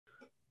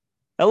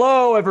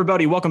Hello,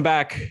 everybody. Welcome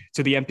back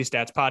to the Empty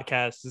Stats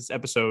Podcast. This is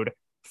episode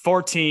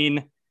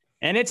 14,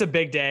 and it's a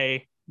big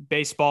day.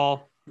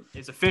 Baseball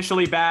is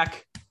officially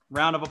back.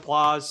 Round of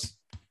applause.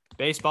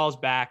 Baseball's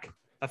back.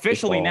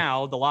 Officially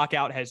now, the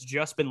lockout has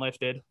just been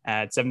lifted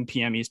at 7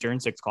 p.m. Eastern,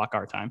 6 o'clock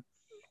our time.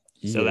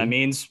 Yeah. So that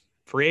means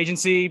free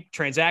agency,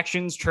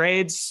 transactions,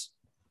 trades,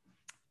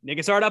 they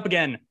can start up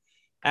again.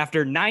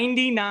 After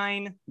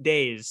 99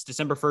 days,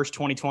 December 1st,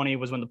 2020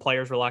 was when the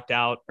players were locked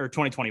out, or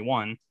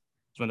 2021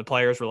 was when the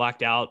players were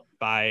locked out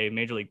by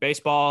Major League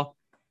Baseball.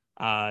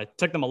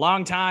 Took them a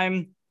long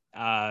time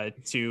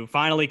to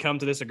finally come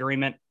to this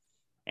agreement,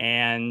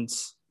 and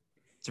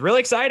it's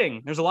really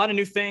exciting. There's a lot of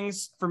new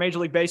things for Major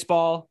League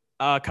Baseball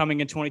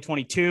coming in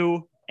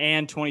 2022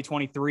 and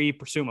 2023,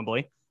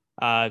 presumably.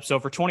 So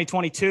for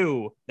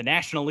 2022, the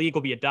National League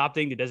will be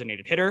adopting the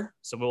designated hitter.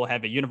 So we'll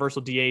have a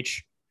universal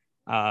DH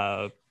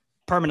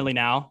permanently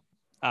now.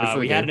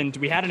 We had it in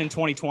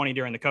 2020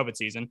 during the COVID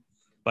season,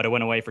 but it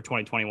went away for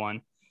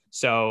 2021.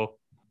 So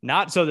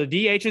the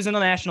DH is in the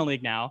National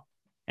League now.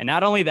 And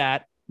not only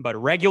that, but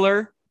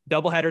regular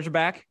doubleheaders are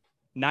back.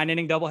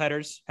 9-inning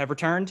doubleheaders have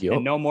returned,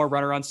 and no more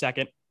runner on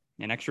second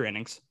in extra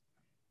innings.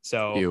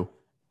 So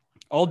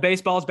old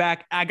baseball is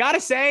back. I got to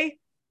say,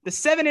 the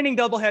 7-inning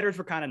doubleheaders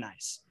were kind of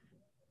nice.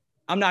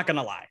 I'm not going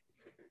to lie.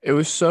 It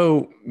was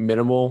so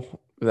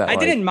minimal that I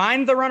didn't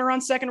mind the runner on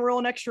second rule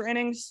in extra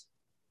innings,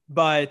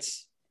 but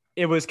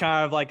it was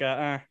kind of like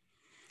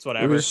it's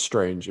whatever. It was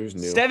strange. It was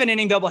new.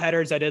 7-inning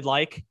doubleheaders I did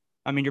like.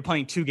 I mean, you're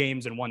playing 2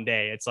 games in one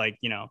day. It's like,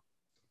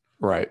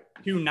 right.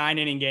 2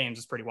 9-inning games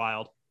is pretty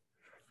wild.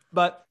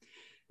 But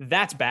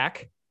that's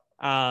back.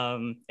 A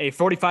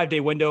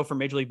 45-day window for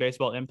Major League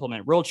Baseball to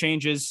implement rule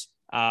changes.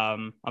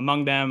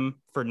 Among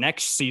them for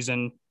next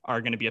season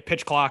are going to be a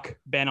pitch clock,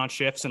 ban on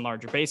shifts and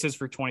larger bases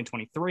for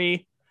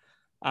 2023.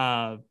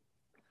 Some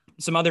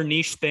other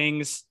niche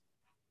things.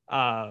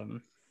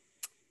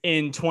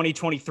 In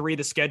 2023,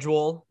 the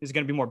schedule is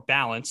going to be more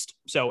balanced.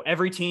 So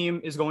every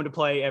team is going to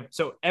play.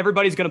 So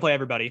everybody's going to play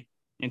everybody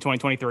in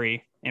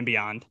 2023 and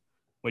beyond,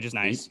 which is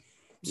nice.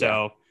 Yeah.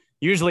 So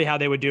usually how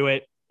they would do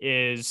it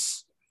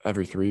is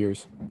every 3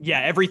 years.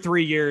 Yeah. Every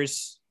 3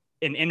 years,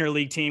 an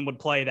interleague team would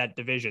play that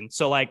division.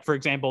 So like, for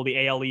example,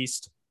 the AL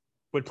East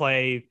would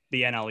play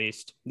the NL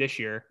East this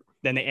year,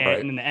 then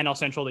and then the NL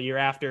Central the year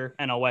after,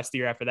 NL West the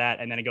year after that,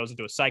 and then it goes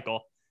into a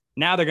cycle.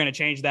 Now they're going to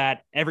change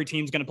that. Every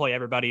team's going to play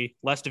everybody,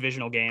 less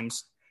divisional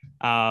games.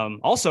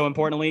 Also,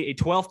 importantly, a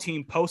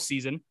 12-team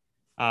postseason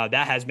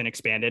that has been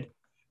expanded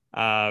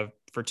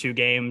for 2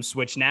 games,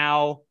 which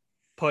now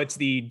puts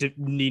the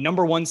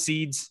number 1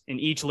 seeds in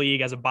each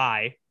league as a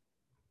bye.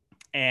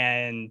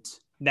 And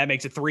that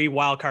makes it 3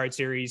 wildcard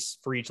series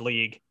for each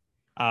league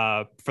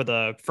for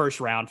the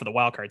first round for the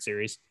wildcard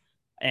series.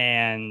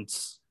 And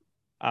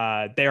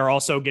they are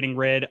also getting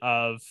rid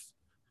of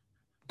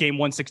game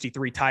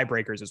 163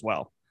 tiebreakers as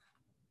well.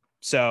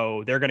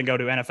 So they're going to go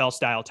to NFL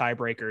style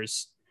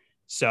tiebreakers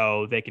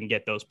so they can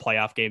get those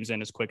playoff games in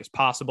as quick as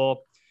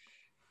possible.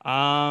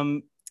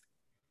 I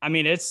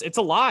mean, it's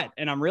a lot,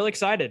 and I'm really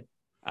excited.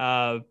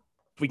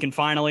 We can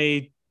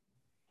finally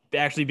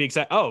actually be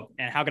excited. Oh,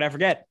 and how could I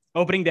forget?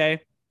 Opening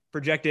day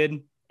projected,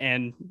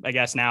 and I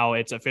guess now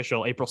it's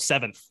official, April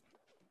 7th,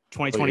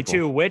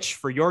 2022, which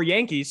for your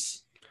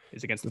Yankees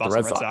is against the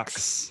Boston Red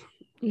Sox.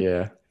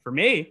 Yeah. For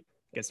me,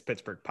 against the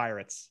Pittsburgh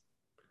Pirates.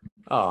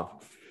 Oh,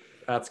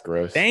 that's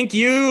gross. Thank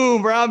you,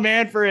 Rob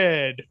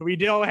Manfred. We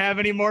don't have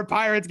any more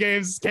Pirates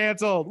games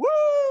canceled.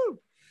 Woo!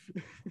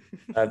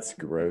 That's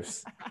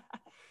gross.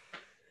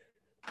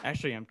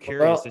 Actually, I'm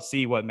curious to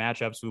see what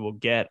matchups we will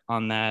get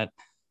on that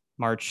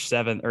March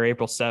 7th or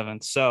April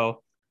 7th.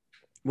 So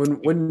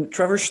when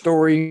Trevor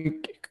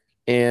Story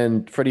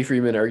and Freddie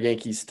Freeman are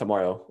Yankees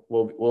tomorrow,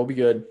 we'll be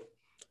good.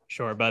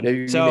 Sure, bud.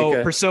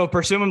 So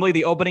presumably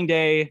the opening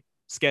day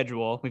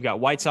schedule, we've got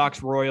White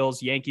Sox,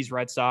 Royals, Yankees,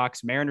 Red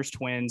Sox, Mariners,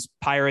 Twins,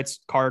 Pirates,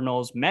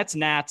 Cardinals, Mets,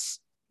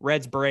 Nats,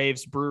 Reds,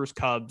 Braves, Brewers,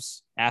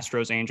 Cubs,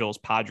 Astros, Angels,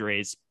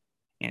 Padres,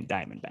 and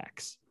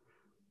Diamondbacks.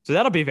 So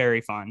that'll be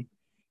very fun.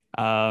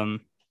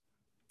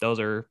 Those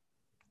are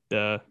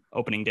the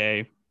opening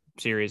day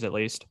series, at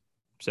least.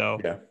 So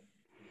yeah,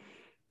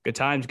 good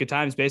times.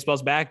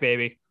 Baseball's back,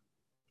 baby.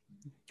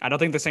 I don't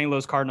think the St.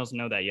 Louis Cardinals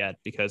know that yet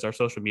because our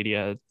social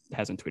media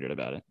hasn't tweeted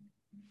about it.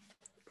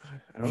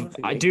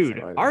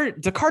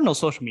 The Cardinals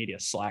social media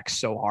slacks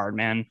so hard,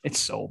 man. It's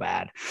so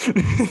bad.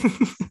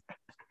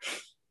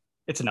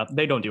 It's enough.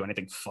 They don't do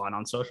anything fun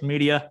on social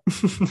media.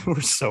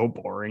 We're so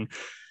boring.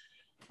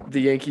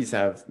 The Yankees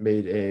have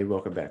made a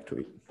welcome back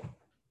tweet.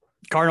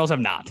 Cardinals have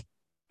not.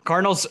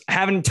 Cardinals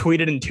haven't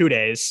tweeted in 2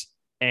 days,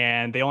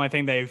 and the only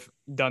thing they've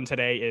done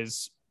today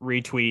is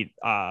retweet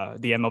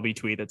the MLB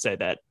tweet that said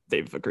that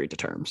they've agreed to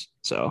terms.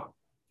 So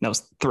that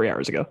was 3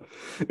 hours ago.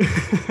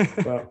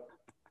 Wow.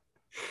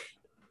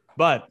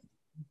 But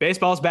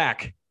baseball's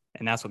back,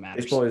 and that's what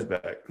matters. Baseball is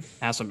back.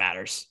 That's what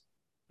matters.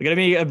 We're going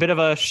to be a bit of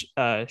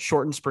a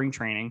shortened spring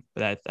training,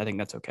 but I think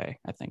that's okay.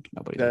 I think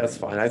nobody. That's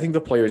fine. I think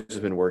the players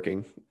have been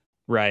working.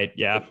 Right.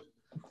 Yeah.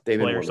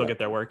 players still get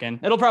their work in.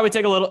 It'll probably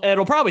take a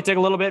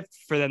little bit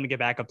for them to get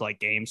back up to like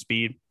game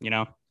speed.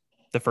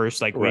 The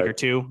first week or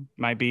two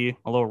might be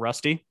a little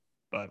rusty,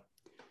 but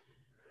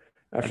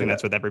I think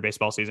that's with every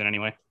baseball season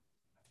anyway.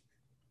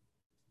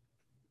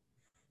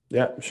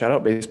 Yeah, shout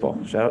out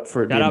baseball. Shout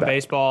out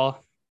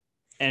baseball.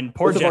 And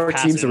poor Jeff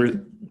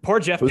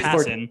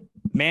Passan,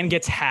 man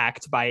gets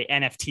hacked by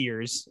NFT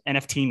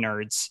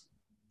nerds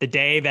the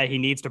day that he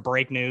needs to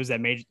break news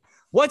that made.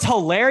 What's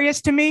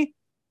hilarious to me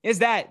is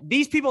that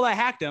these people that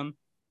hacked him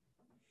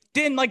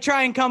didn't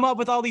try and come up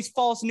with all these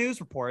false news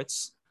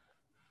reports.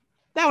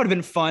 That would have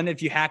been fun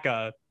if you hack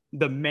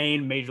the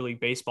main Major League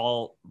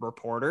Baseball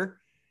reporter.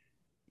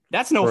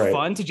 That's no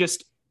fun to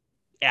just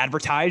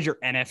advertise your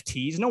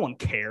NFTs. No one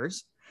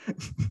cares.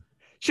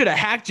 Should have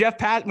hacked Jeff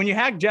Passan. When you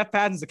hack Jeff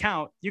Passan's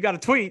account, you got a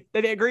tweet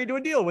that they agreed to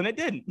a deal when it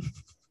didn't.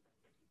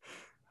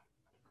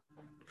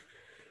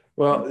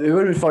 Well, it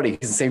would have been funny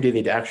because the same day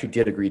they actually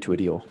did agree to a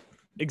deal.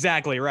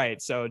 Exactly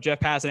right. So Jeff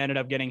Passan ended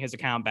up getting his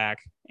account back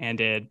and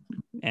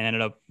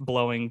ended up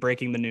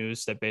breaking the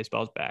news that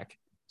baseball's back.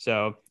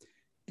 So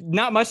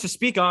not much to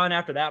speak on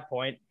after that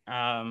point.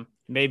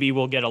 Maybe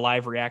we'll get a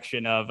live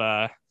reaction of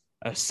a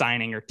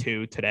signing or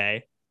two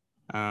today.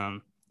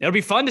 It'll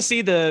be fun to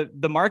see the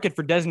market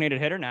for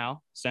designated hitter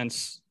now,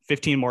 since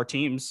 15 more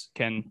teams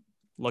can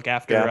look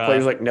after. Yeah,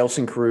 players like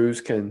Nelson Cruz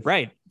can.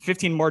 Right.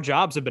 15 more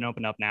jobs have been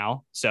opened up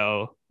now.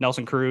 So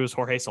Nelson Cruz,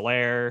 Jorge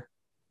Soler,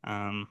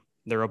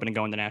 they're open to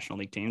go into National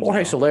League teams.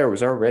 Jorge Soler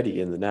was already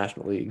in the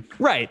National League.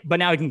 Right. But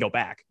now he can go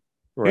back.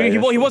 Right.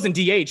 He wasn't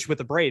DH with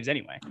the Braves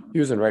anyway. He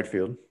was in right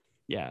field.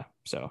 Yeah.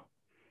 So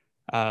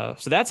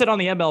that's it on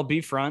the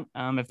MLB front.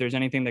 If there's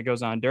anything that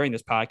goes on during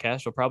this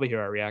podcast, you'll probably hear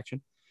our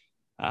reaction.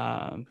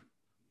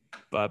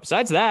 But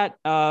besides that,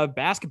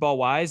 basketball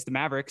wise, the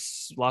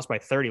Mavericks lost by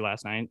 30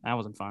 last night. That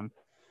wasn't fun.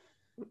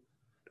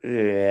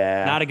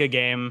 Yeah. Not a good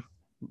game.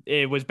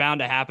 It was bound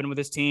to happen with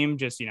this team.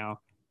 Just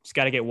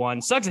got to get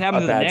one. Sucks it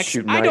happened to the Knicks.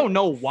 I don't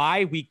know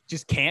why we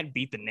just can't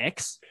beat the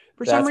Knicks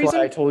for some reason. That's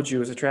why I told you it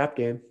was a trap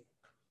game.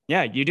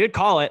 Yeah, you did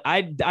call it.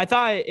 I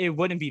thought it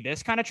wouldn't be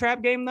this kind of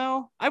trap game,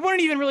 though. I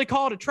wouldn't even really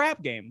call it a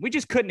trap game. We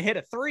just couldn't hit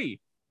a three.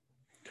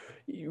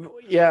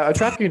 Yeah, a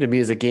trap game to me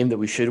is a game that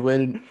we should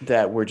win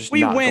that we're just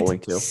not going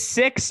to.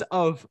 6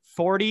 of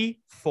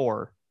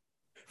 44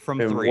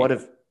 from and three. What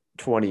if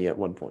 20 at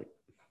one point?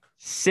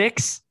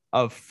 6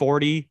 of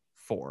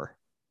 44.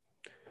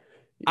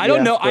 I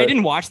don't know. I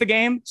didn't watch the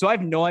game, so I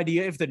have no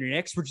idea if the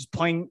Knicks were just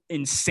playing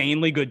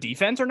insanely good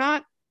defense or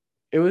not.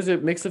 It was a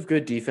mix of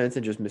good defense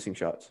and just missing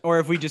shots. Or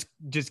if we just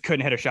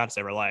couldn't hit a shot to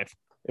save our life.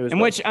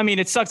 Which, I mean,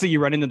 it sucks that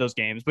you run into those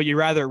games, but you'd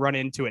rather run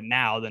into it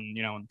now than, in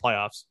the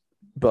playoffs.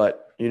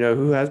 But you know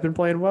who has been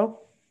playing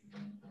well?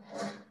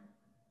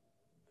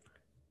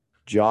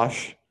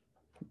 Josh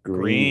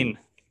Green.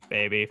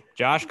 Baby.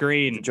 Josh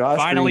Green.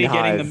 Finally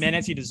getting the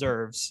minutes he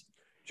deserves.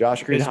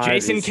 Josh Green.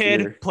 Jason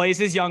Kidd plays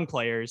his young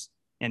players,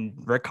 and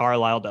Rick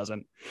Carlisle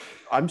doesn't.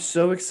 I'm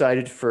so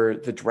excited for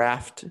the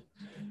draft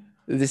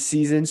this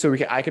season, so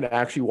I can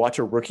actually watch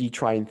a rookie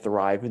try and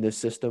thrive in this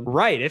system.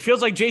 Right. It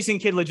feels like Jason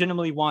Kidd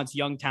legitimately wants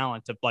young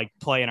talent to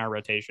play in our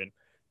rotation.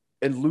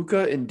 And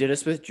Luka and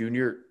Dennis Smith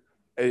Jr.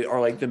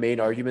 are the main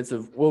arguments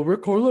of, well,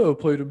 Rick Carlisle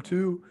played him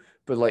too,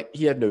 but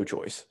he had no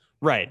choice.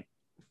 Right.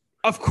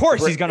 Of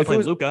course he's going to play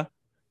Luka.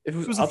 If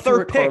it was up to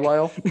Rick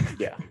Carlisle,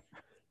 yeah. If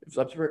it was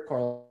up to Rick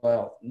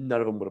Carlisle, none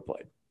of them would have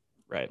played.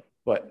 Right.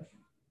 But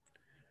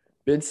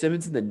Ben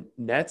Simmons and the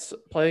Nets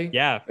play.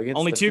 Yeah.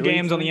 Only 2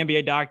 games on the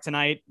NBA dock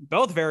tonight.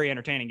 Both very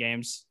entertaining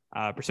games,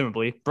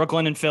 presumably.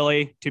 Brooklyn and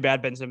Philly. Too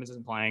bad Ben Simmons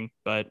isn't playing,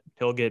 but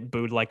he'll get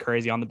booed like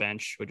crazy on the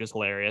bench, which is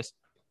hilarious.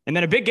 And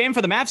then a big game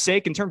for the Mavs'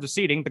 sake in terms of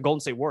seeding. The Golden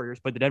State Warriors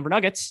played the Denver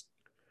Nuggets.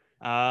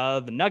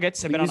 The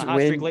Nuggets have been on a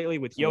hot streak lately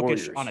with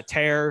Jokic on a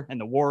tear,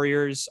 and the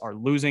Warriors are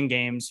losing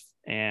games,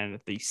 and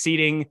the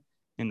seeding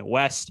in the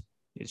West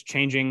is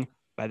changing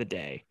by the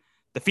day.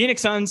 The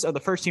Phoenix Suns are the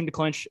first team to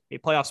clinch a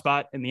playoff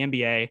spot in the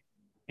NBA,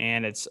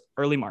 and it's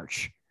early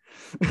March.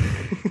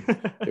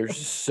 They're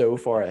just so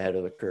far ahead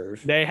of the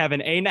curve. They have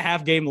an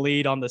 8.5 game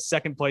lead on the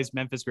second place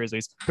Memphis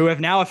Grizzlies, who have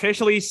now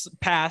officially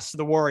passed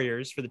the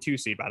Warriors for the 2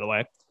 seed, by the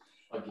way.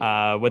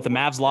 With the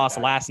Mavs loss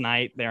last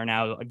night, they are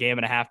now a game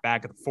and a half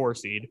back at the 4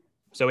 seed.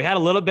 So we had a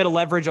little bit of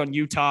leverage on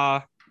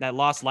Utah. That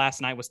loss last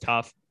night was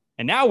tough.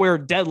 And now we're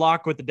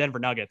deadlocked with the Denver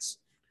Nuggets.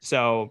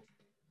 So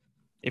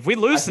if we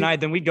lose tonight,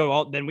 then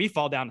we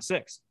fall down to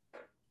 6.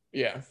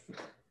 Yeah.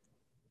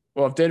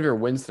 Well, if Denver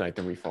wins tonight,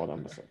 then we fall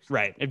down to 6.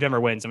 Right. If Denver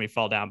wins, then we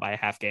fall down by a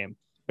half game.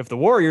 If the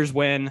Warriors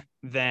win,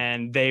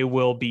 then they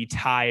will be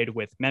tied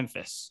with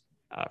Memphis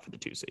for the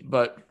 2 seed.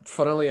 But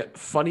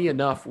funny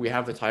enough, we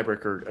have the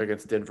tiebreaker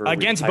against Denver.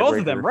 Against both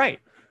of them, right.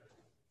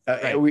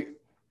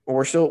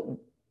 We're still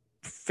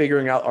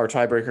figuring out our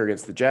tiebreaker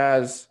against the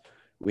Jazz.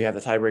 We have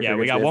the tiebreaker. Yeah,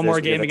 we got one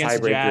more game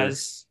against the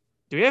Jazz.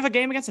 Do we have a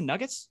game against the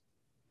Nuggets?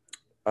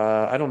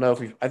 I don't know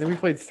I think we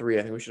played 3.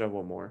 I think we should have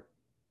one more.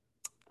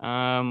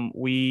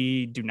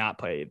 We do not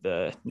play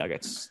the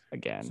Nuggets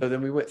again. So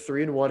then we went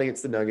 3-1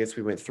 against the Nuggets.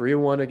 We went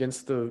 3-1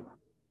 against the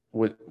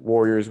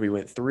Warriors. We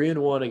went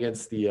 3-1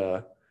 against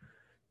the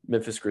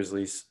Memphis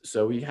Grizzlies.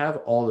 So we have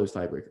all those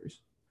tiebreakers.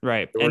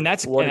 Right. There And were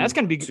that's 1 going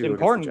to be 2 against the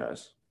important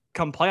Jazz.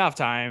 come playoff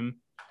time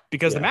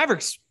because the Yeah.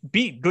 Mavericks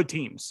beat good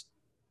teams,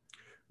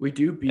 We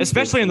do beat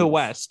especially good in the teams,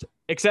 West,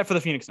 except for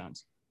the Phoenix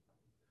Suns.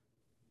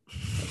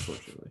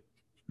 unfortunately.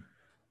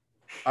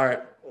 All right.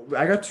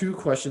 I got 2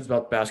 questions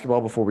about basketball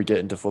before we get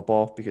into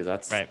football because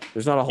Right.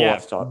 there's not a whole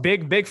lot to talk.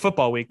 Big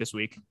football week this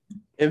week.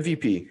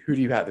 MVP, who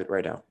do you have it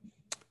right now?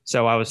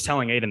 So I was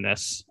telling Aiden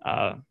this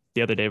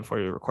the other day before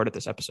we recorded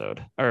this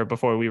episode, or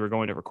before we were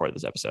going to record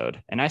this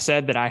episode, and I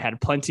said that I had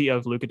plenty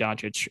of Luka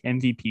Doncic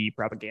MVP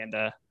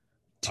propaganda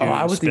to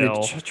I was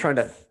spill, even trying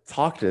to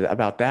talk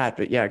about that,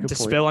 but yeah, good to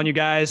point. spill on you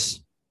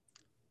guys.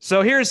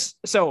 So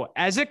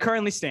as it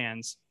currently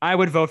stands, I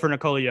would vote for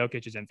Nikola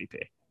Jokic as MVP.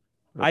 Okay.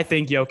 I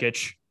think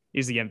Jokic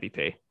is the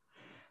MVP.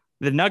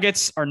 The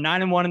Nuggets are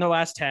 9-1 in their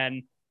last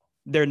 10.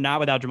 They're not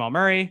without Jamal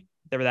Murray.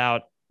 They're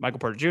without Michael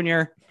Porter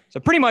Jr. So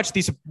pretty much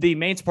the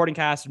main supporting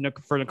cast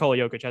for Nikola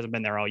Jokic hasn't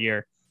been there all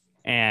year.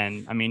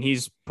 And I mean,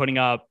 he's putting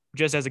up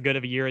just as good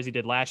of a year as he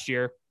did last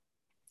year.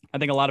 I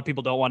think a lot of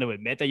people don't want to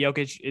admit that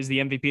Jokic is the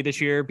MVP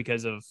this year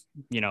because of,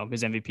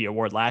 his MVP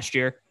award last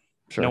year.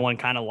 Sure. No one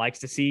kind of likes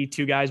to see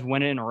 2 guys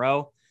win it in a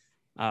row.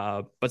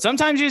 But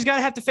sometimes you just got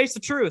to have to face the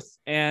truth.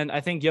 And I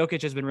think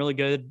Jokic has been really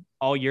good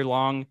all year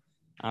long.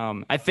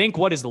 I think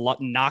what is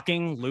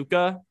knocking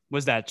Luka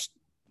was that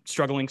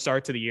struggling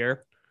start to the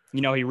year.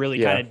 He really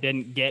kind of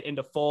didn't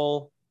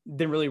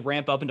really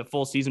ramp up into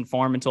full season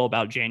form until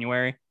about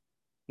January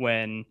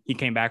when he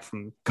came back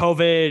from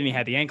COVID and he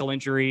had the ankle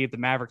injury. The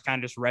Mavericks kind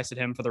of just rested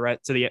him for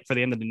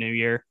the end of the new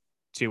year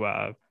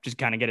to just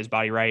kind of get his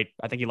body right.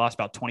 I think he lost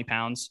about 20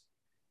 pounds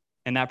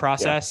in that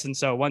process. Yeah. And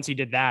so once he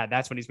did that,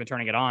 that's when he's been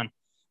turning it on.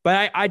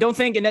 But I don't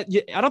think an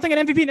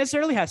MVP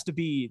necessarily has to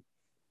be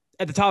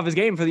at the top of his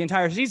game for the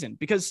entire season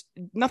because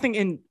nothing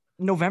in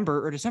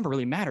November or December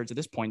really matters at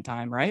this point in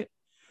time, right?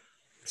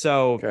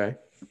 So, okay.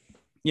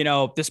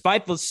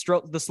 Despite the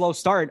slow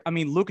start, I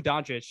mean, Luka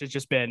Doncic has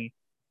just been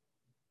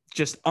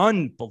just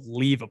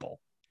unbelievable.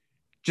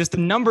 Just the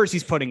numbers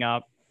he's putting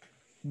up.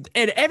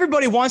 And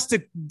everybody wants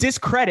to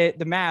discredit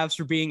the Mavs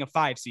for being a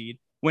 5 seed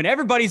when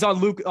everybody's on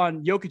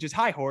Jokic's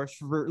high horse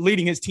for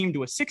leading his team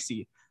to a 6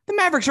 seed. The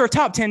Mavericks are a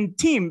top 10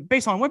 team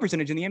based on win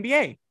percentage in the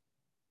NBA.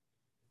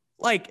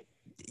 Like,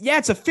 yeah,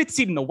 it's a 5th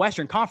seed in the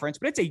Western Conference,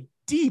 but it's a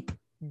deep,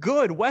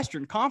 good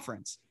Western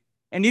Conference.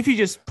 And if you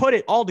just put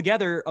it all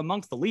together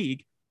amongst the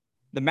league,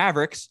 the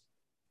Mavericks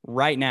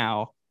right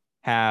now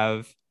we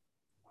have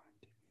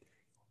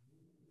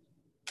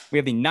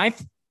the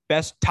 9th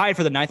best, tied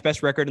for the 9th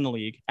best record in the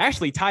league.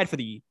 Actually tied for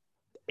the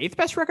 8th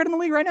best record in the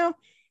league right now.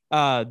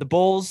 The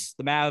Bulls,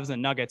 the Mavs, and the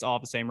Nuggets all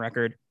have the same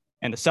record.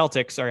 And the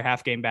Celtics are a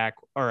half game back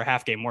or a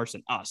half game worse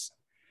than us.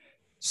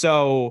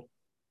 So,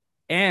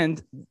 and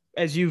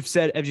as you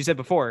said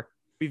before,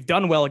 we've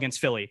done well against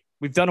Philly.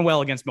 We've done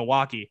well against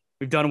Milwaukee.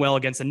 We've done well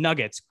against the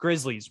Nuggets,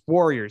 Grizzlies,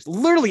 Warriors,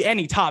 literally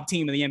any top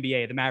team in the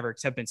NBA, the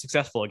Mavericks have been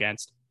successful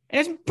against.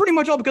 And it's pretty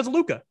much all because of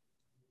Luka.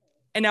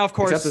 And now, of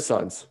course, except the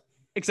Suns.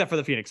 Except for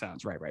the Phoenix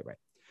Suns. Right.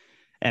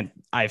 And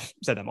I've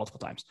said that multiple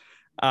times.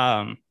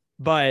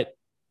 But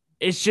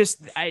it's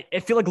just, I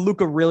feel like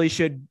Luka really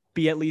should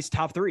be at least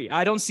top 3.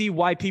 I don't see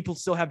why people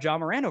still have Ja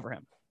Morant over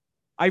him.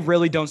 I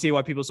really don't see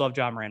why people still have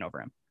Ja Morant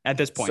over him at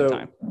this point in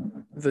time.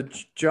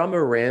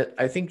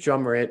 I think Ja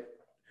Morant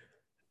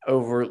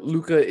over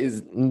Luka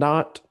is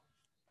not.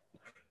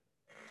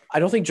 I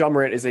don't think Ja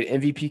Morant is an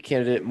MVP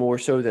candidate more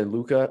so than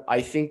Luka.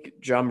 I think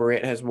Ja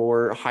Morant has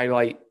more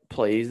highlight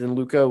plays than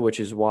Luka, which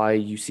is why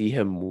you see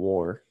him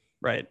more.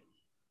 Right.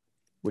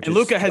 And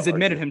Luka has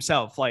admitted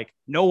himself, like,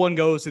 no one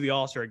goes to the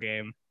All-Star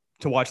game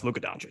to watch Luka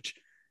Doncic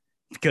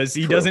because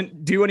he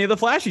doesn't do any of the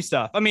flashy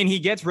stuff. I mean, he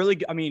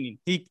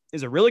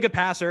is a really good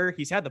passer.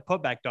 He's had the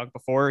putback dunk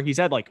before. He's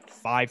had like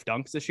 5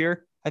 dunks this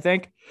year, I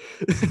think.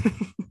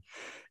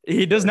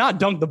 He does not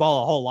dunk the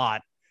ball a whole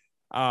lot.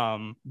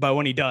 But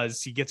when he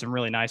does, he gets some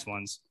really nice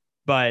ones.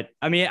 But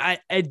I mean,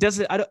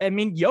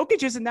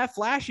 Jokic isn't that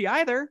flashy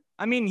either.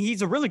 I mean,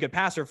 he's a really good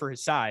passer for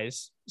his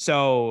size.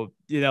 So,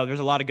 there's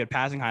a lot of good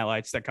passing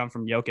highlights that come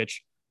from Jokic.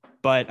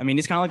 But I mean,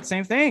 he's kind of like the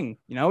same thing.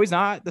 He's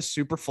not the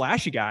super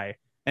flashy guy,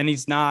 and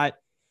he's not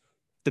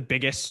the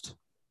biggest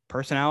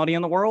personality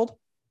in the world.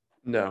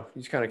 No,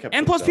 he's kind of kept.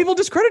 And plus, people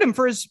discredit him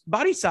for his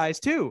body size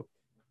too,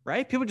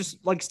 right? People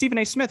just like Stephen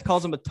A. Smith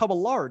calls him a tub of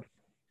lard.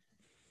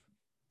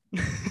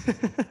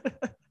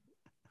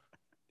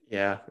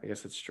 Yeah, I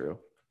guess it's true.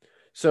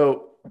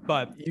 So,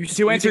 but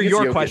to answer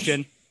your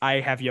question,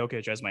 I have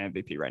Jokic as my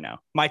MVP right now.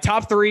 My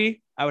top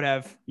 3, I would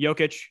have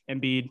Jokic,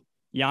 Embiid,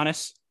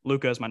 Giannis,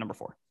 Luka as my number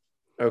 4.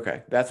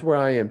 Okay, that's where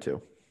I am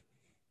too.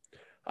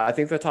 I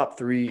think the top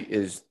 3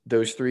 is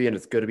those 3, and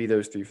it's going to be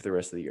those 3 for the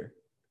rest of the year.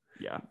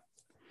 Yeah.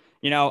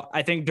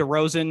 I think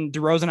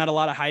DeRozan had a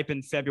lot of hype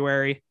in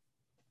February.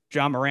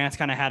 Ja Morant's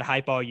kind of had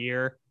hype all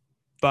year.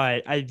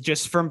 But I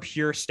just from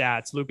pure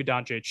stats, Luka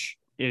Doncic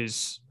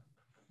is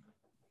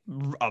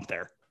up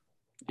there,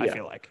 I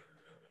feel like.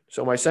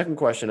 So my second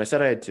question, I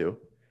said I had 2.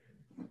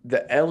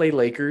 The LA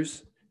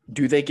Lakers,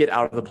 do they get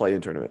out of the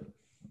play-in tournament?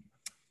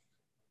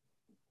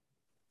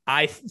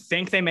 I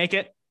think they make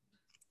it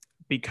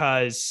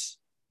because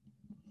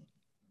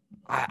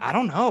I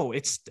don't know. I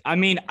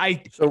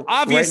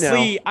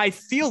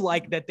feel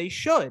like that they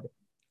should.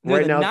 They're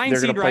right the now, 9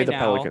 they're going seed to play right the now.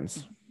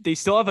 Pelicans. They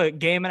still have a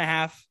game and a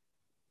half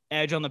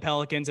edge on the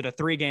Pelicans and a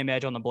 3-game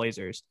edge on the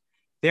Blazers.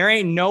 There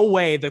ain't no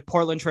way the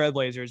Portland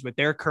Trailblazers with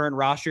their current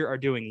roster are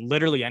doing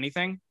literally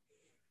anything.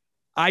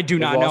 I do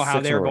not know how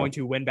they're going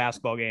to win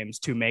basketball games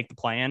to make the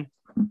play-in.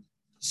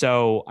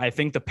 So I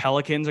think the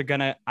Pelicans are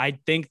going to – I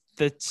think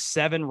the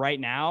 7 right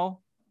now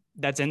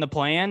that's in the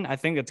play-in, I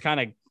think it's kind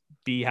of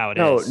be how it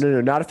is.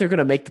 No, not if they're going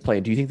to make the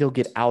play-in. Do you think they'll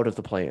get out of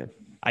the play-in?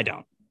 I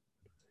don't.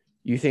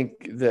 You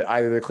think that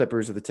either the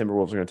Clippers or the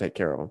Timberwolves are going to take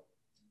care of them?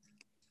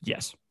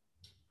 Yes.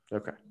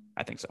 Okay.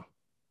 I think so.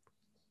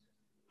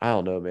 I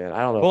don't know, man.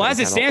 I don't know. Well, as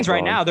it stands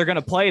right now, they're going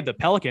to play the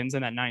Pelicans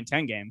in that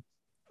 9-10 game.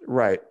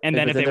 Right. And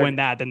then if they win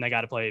that, then they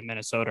got to play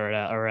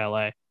Minnesota or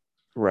LA.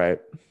 Right.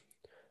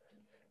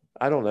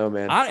 I don't know,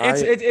 man.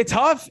 It's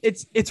tough.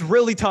 It's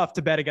really tough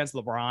to bet against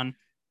LeBron.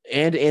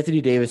 And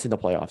Anthony Davis in the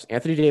playoffs.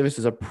 Anthony Davis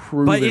is a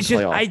proven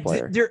playoff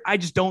player. I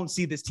just don't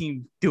see this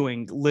team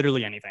doing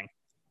literally anything.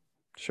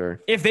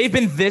 Sure. If they've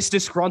been this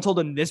disgruntled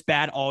and this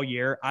bad all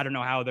year, I don't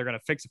know how they're going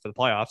to fix it for the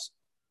playoffs.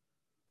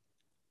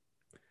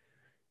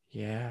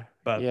 Yeah.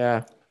 But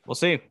we'll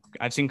see.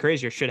 I've seen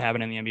crazier shit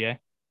happen in the NBA.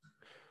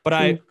 But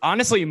I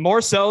honestly,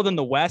 more so than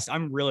the West,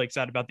 I'm really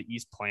excited about the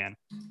East plan.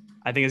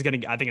 I think it's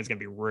gonna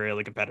be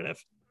really competitive.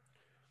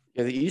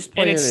 Yeah, the East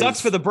plan. And it sucks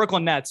for the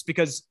Brooklyn Nets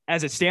because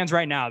as it stands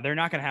right now, they're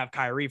not gonna have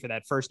Kyrie for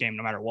that first game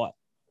no matter what.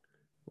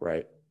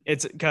 Right.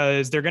 It's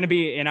because they're gonna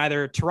be in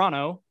either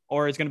Toronto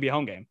or it's gonna be a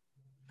home game.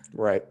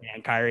 Right.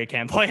 And Kyrie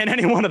can't play in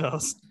any one of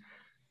those.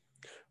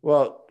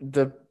 Well,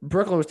 the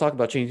Brooklyn was talking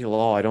about changing the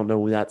law. I don't know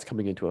when that's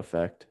coming into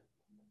effect.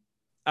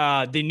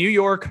 The New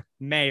York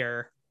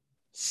mayor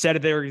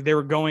said they're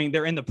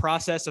in the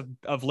process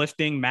of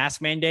lifting mask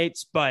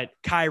mandates, but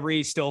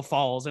Kyrie still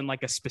falls in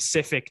like a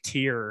specific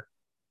tier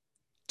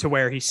to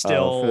where he's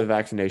still for the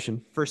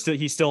vaccination.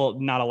 He's still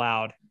not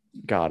allowed.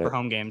 Got it. For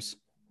home games.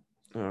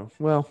 Oh,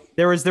 well,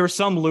 there was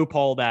some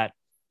loophole that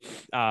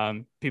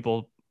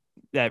people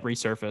that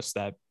resurfaced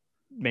that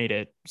made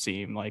it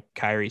seem like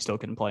Kyrie still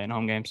couldn't play in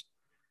home games.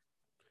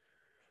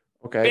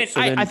 Okay.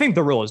 I think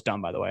the rule is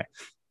dumb, by the way.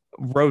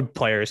 Road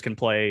players can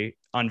play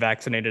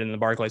unvaccinated in the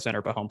Barclays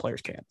Center, but home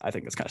players can't. I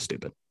think it's kind of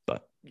stupid,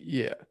 but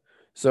yeah.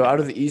 So out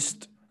of the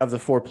East, out of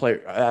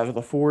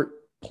the 4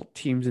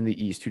 teams in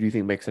the East, who do you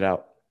think makes it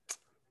out?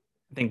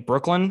 I think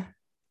Brooklyn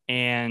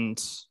and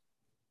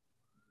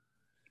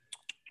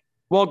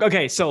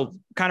so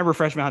kind of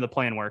refresh me how the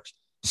plan works.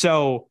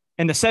 So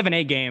in the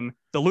 7-8 game,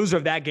 the loser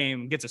of that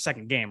game gets a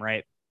second game,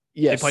 right?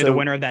 Yes. They play the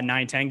winner of that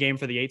 9-10 game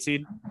for the 8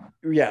 seed.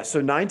 Yeah.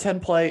 So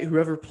 9-10 play,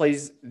 whoever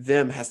plays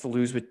them has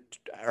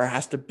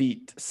to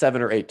beat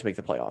 7 or 8 to make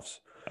the playoffs.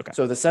 Okay.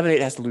 So the 7-8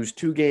 has to lose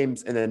 2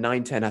 games, and then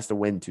 9-10 has to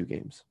win 2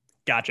 games.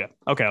 Gotcha.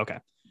 Okay.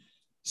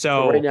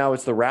 So right now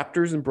it's the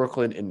Raptors in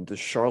Brooklyn and the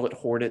Charlotte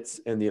Hornets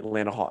and the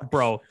Atlanta Hawks.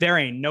 Bro, there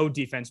ain't no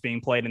defense being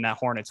played in that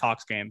Hornets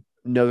Hawks game.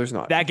 No, there's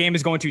not. That game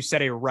is going to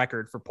set a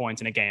record for points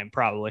in a game,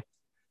 probably.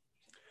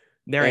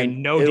 There ain't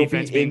no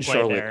defense being played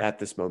Charlotte there at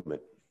this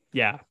moment.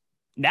 Yeah.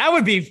 That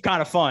would be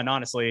kind of fun,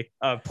 honestly.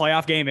 A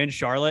playoff game in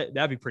Charlotte,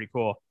 that'd be pretty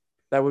cool.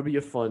 That would be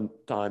a fun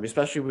time,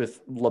 especially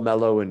with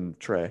LaMelo and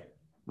Trey.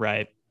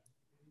 Right.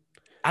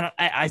 I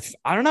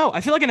don't know.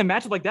 I feel like in a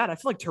matchup like that, I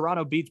feel like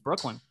Toronto beats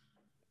Brooklyn.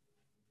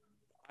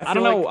 I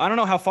don't know. I don't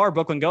know how far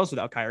Brooklyn goes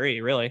without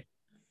Kyrie, really.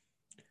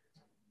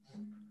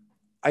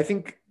 I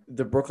think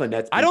the Brooklyn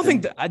Nets. I don't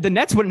think the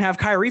Nets wouldn't have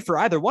Kyrie for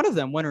either one of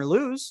them, win or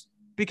lose,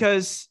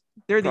 because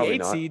they're the Probably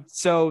 8 not. seed,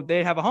 so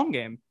they have a home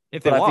game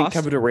if they But I lost. think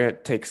Kevin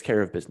Durant takes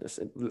care of business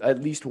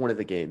at least one of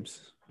the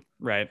games.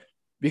 Right.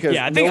 Because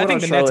I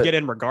think the Nets get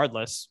in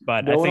regardless,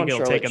 but I think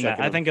it'll take them that.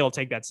 I think it'll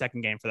take that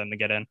second game for them to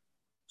get in.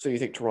 So you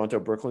think Toronto,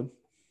 Brooklyn?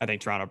 I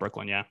think Toronto,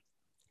 Brooklyn, yeah.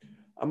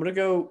 I'm gonna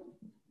go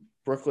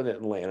Brooklyn and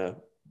Atlanta.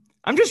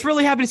 I'm just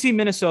really happy to see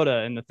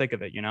Minnesota in the thick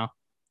of it, you know?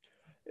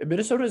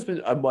 Minnesota has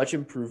been a much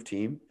improved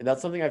team, and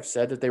that's something I've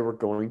said that they were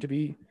going to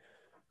be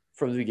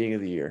from the beginning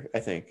of the year, I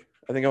think.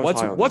 I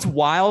was high on What's them.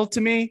 wild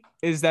to me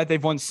is that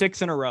they've won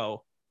 6 in a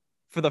row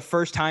for the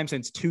first time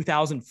since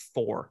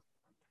 2004.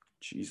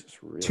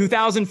 Jesus, really?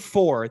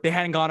 2004, they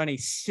hadn't gone on a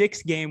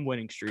 6-game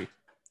winning streak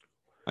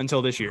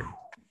until this year.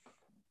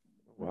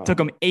 Wow. It took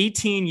them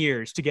 18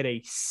 years to get a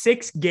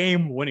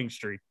 6-game winning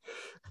streak.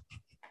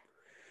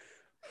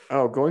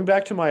 Oh, going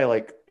back to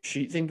my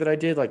sheet thing that I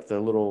did, like the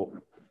little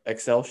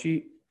Excel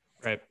sheet.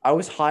 Right. I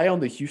was high on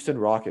the Houston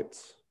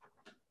Rockets.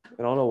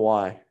 I don't know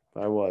why,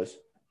 but I was.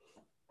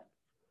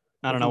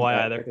 I don't know why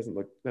either.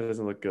 That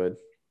doesn't look good.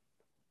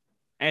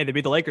 Hey, they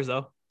beat the Lakers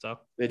though. So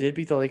they did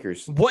beat the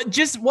Lakers. What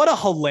a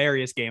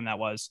hilarious game that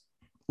was.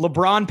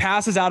 LeBron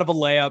passes out of a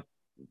layup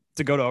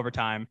to go to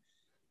overtime.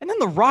 And then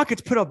the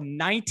Rockets put up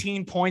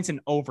 19 points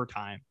in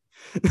overtime.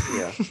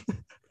 Yeah.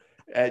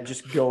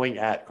 Just going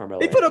at Carmelo.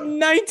 They put up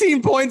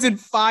 19 points in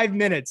 5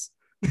 minutes.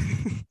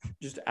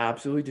 Just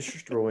absolutely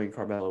destroying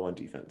Carmelo on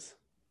defense.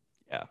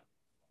 Yeah.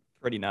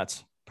 Pretty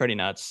nuts. Pretty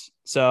nuts.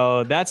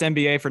 So that's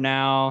NBA for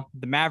now.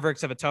 The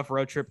Mavericks have a tough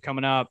road trip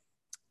coming up.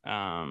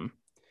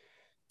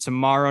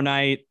 Tomorrow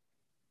night,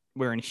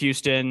 we're in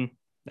Houston.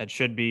 That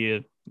should be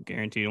a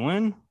guaranteed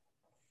win,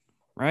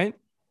 right?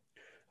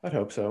 I'd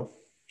hope so.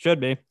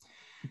 Should be.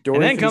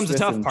 Dorian and then comes the Finney-Smith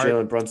tough and part.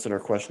 Jalen Brunson are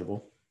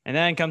questionable. And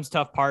then comes the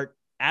tough part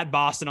at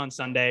Boston on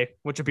Sunday,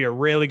 which would be a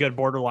really good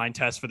borderline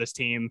test for this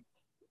team,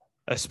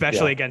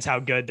 especially against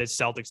how good this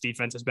Celtics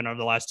defense has been over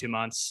the last 2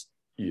 months.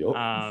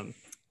 Yep.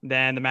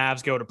 Then the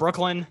Mavs go to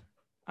Brooklyn.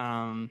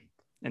 And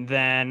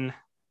then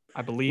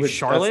I believe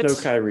Charlotte.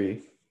 That's no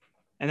Kyrie.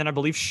 And then I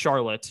believe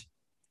Charlotte.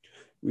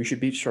 We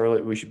should beat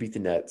Charlotte. We should beat the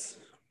Nets.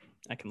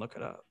 I can look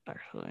it up,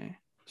 actually.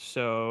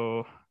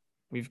 So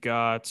we've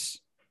got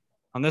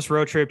on this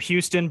road trip,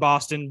 Houston,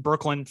 Boston,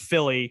 Brooklyn,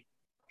 Philly,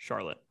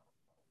 Charlotte.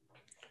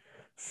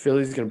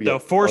 Philly's going to be so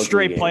 4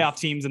 straight playoff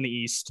teams in the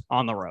East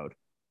on the road.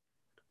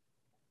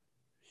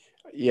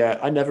 Yeah,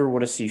 I never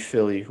want to see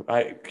Philly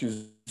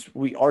because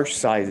our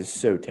size is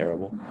so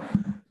terrible.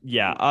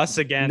 Yeah, us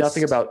against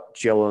nothing about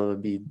Joel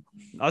Embiid.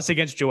 Us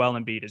against Joel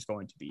Embiid is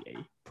going to be a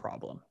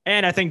problem,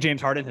 and I think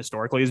James Harden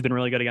historically has been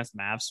really good against the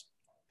Mavs.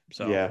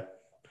 So yeah,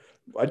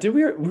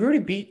 we already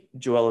beat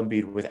Joel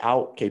Embiid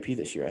without KP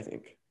this year? I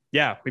think.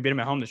 Yeah, we beat him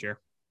at home this year.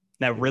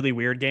 That really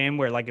weird game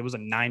where like it was a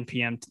 9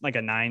 p.m.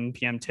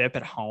 tip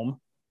at home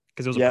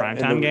because it was a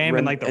primetime game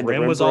and like the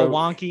rim was all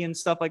wonky and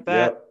stuff like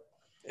that.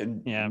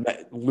 Yeah.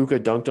 And Luka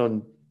dunked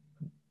on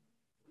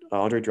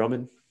Andre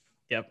Drummond.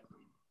 Yep.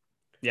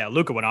 Yeah,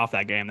 Luka went off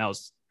that game. That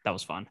was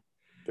fun.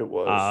 It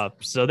was.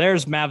 So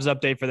there's Mavs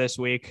update for this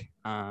week.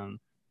 Coming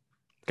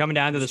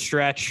down to the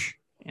stretch,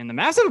 and the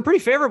Mavs have a pretty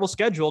favorable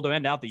schedule to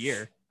end out the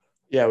year.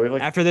 Yeah, we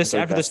have after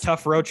this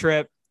tough road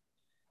trip,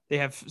 they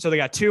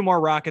got 2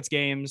 more Rockets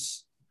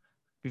games.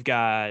 We've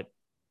got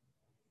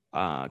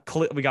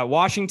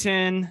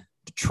Washington,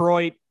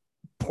 Detroit,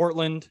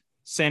 Portland,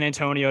 San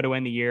Antonio to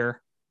end the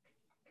year.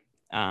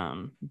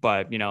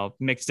 But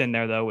mixed in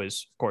there though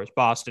is of course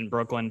Boston,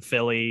 Brooklyn,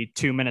 Philly,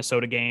 2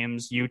 Minnesota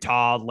games,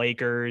 Utah,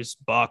 Lakers,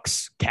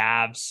 Bucks,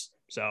 Cavs.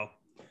 So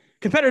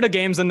competitive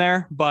games in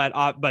there,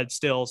 but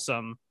still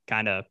some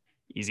kind of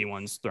easy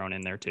ones thrown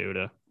in there too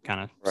to kind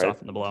of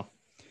soften the blow.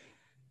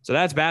 So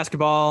that's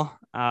basketball.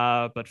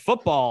 But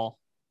football,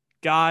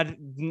 God,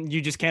 you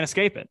just can't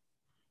escape it.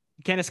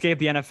 You can't escape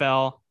the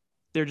NFL.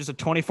 They're just a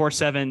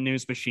 24/7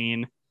 news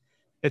machine.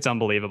 It's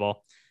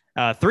unbelievable.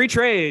 3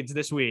 trades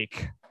this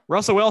week.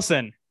 Russell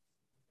Wilson,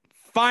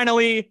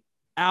 finally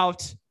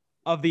out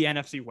of the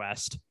NFC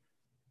West.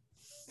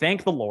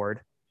 Thank the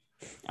Lord.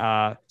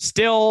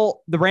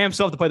 Still, the Rams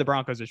still have to play the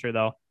Broncos this year,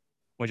 though,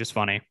 which is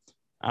funny.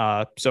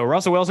 So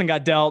Russell Wilson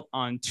got dealt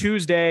on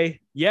Tuesday.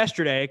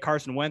 Yesterday,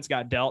 Carson Wentz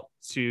got dealt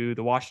to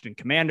the Washington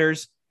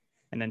Commanders.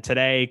 And then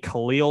today,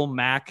 Khalil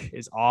Mack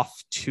is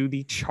off to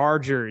the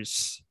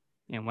Chargers.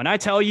 And when I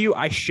tell you,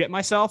 I shit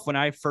myself when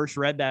I first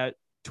read that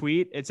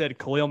tweet. It said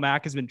Khalil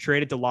Mack has been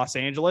traded to Los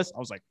Angeles. I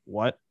was like,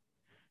 what?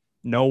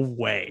 No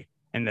way.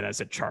 And then I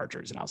said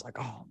Chargers, and I was like,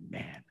 oh,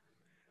 man.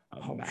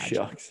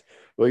 Shucks.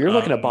 Well, you're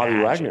looking at Bobby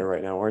Wagner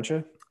right now, aren't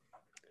you?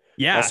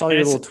 Yeah. I saw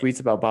your little tweets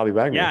about Bobby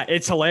Wagner. Yeah,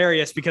 it's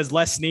hilarious because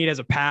Les Snead has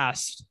a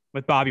past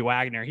with Bobby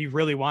Wagner. He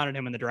really wanted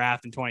him in the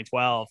draft in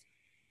 2012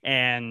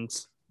 and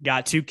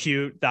got too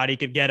cute, thought he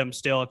could get him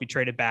still if he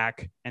traded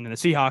back. And then the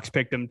Seahawks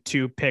picked him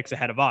 2 picks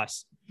ahead of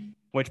us,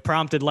 which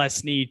prompted Les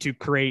Snead to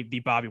create the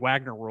Bobby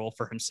Wagner rule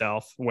for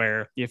himself,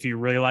 where if you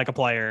really like a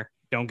player,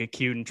 don't get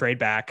cute and trade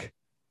back,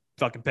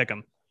 fucking pick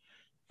him.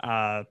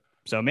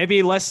 So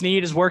maybe Les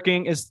Snead is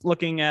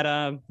looking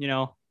at,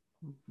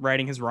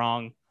 righting his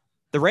wrong.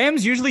 The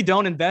Rams usually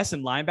don't invest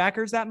in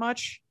linebackers that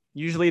much.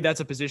 Usually that's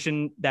a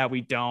position that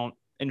we don't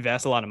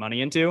invest a lot of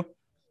money into. Sure.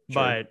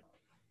 But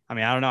I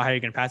mean, I don't know how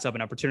you can pass up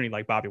an opportunity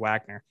like Bobby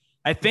Wagner.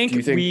 I think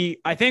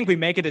we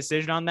make a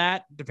decision on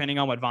that depending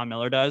on what Von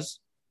Miller does.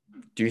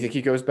 Do you think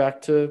he goes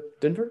back to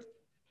Denver?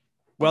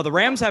 Well, the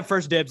Rams have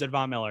first dibs at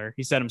Von Miller.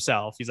 He said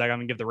himself. He's like, I'm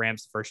going to give the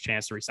Rams the first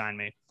chance to re-sign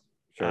me.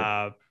 Sure.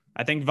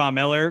 I think Von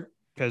Miller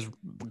has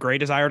great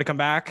desire to come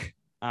back.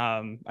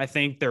 I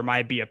think there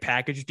might be a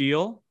package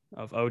deal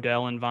of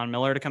Odell and Von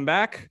Miller to come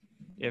back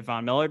if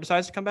Von Miller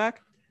decides to come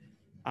back.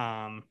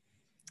 I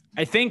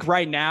think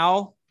right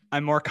now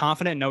I'm more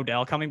confident in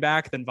Odell coming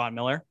back than Von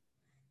Miller.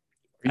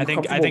 I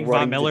think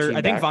Von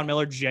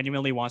Miller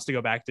genuinely wants to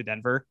go back to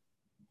Denver.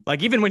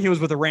 Like even when he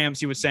was with the Rams,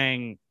 he was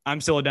saying, I'm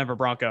still a Denver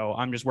Bronco.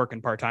 I'm just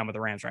working part-time with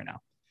the Rams right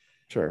now.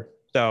 Sure.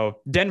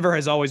 So Denver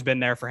has always been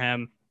there for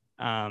him.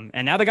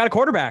 And now they got a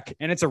quarterback,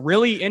 and it's a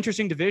really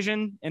interesting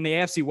division in the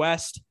AFC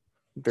West.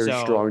 Very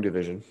strong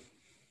division.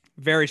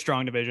 Very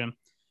strong division.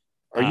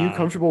 Are you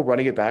comfortable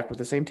running it back with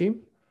the same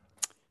team?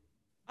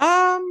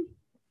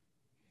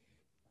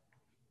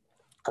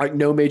 Like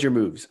no major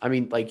moves. I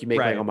mean, like you make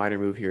like a minor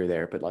move here or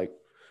there, but like.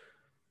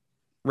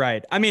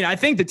 Right. I mean, I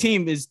think the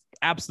team is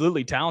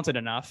absolutely talented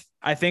enough.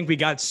 I think we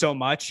got so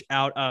much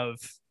out of,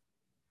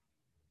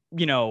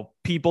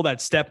 people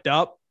that stepped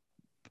up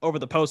over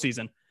the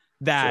postseason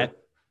that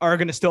are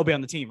going to still be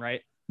on the team,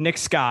 right? Nick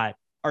Scott,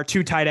 our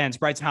 2 tight ends,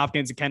 Bryson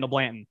Hopkins and Kendall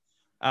Blanton,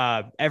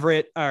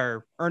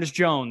 Ernest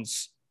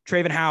Jones,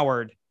 Traven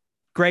Howard,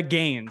 Greg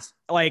Gaines,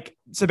 like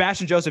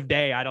Sebastian Joseph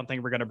Day. I don't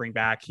think we're going to bring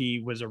back.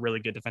 He was a really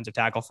good defensive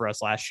tackle for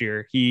us last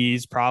year.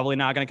 He's probably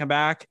not going to come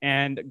back.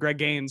 And Greg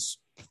Gaines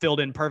filled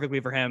in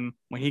perfectly for him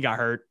when he got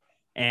hurt.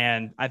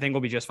 And I think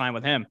we'll be just fine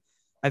with him.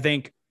 I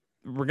think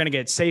we're going to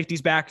get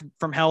safeties back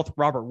from health.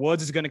 Robert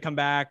Woods is going to come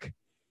back.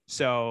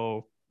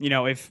 So,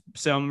 if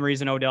some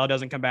reason Odell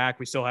doesn't come back,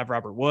 we still have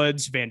Robert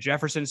Woods. Van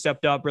Jefferson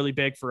stepped up really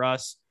big for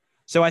us.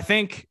 So I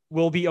think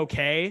we'll be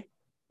okay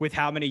with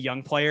how many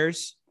young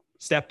players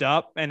stepped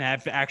up and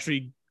have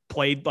actually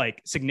played like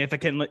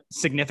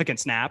significant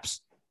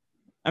snaps.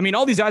 I mean,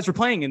 all these guys were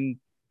playing in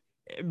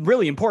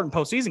really important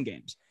postseason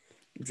games.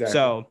 Exactly.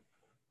 So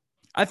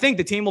I think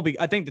the team will be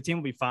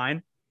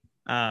fine.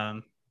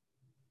 I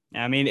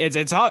mean,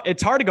 it's hard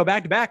to go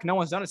back to back. No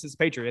one's done it since the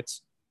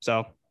Patriots.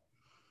 So,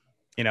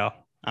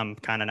 I'm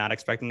kind of not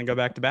expecting to go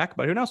back to back,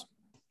 but who knows?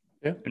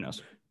 Yeah. Who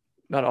knows?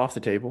 Not off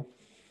the table.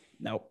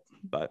 Nope.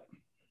 But,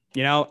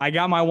 I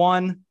got my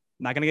one.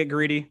 Not going to get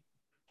greedy.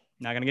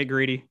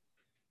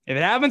 If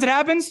it happens, it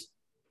happens.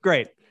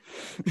 Great.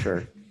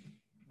 Sure.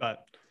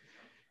 But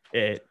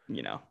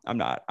I'm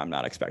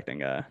not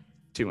expecting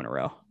 2 in a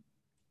row.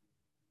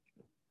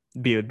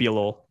 Be a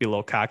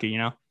little cocky,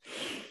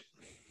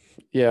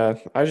 Yeah,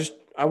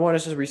 I want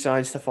us to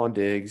resign Stephon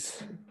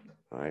Diggs.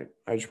 I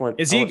just want.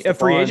 Is he a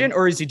free agent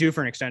or is he due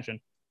for an extension?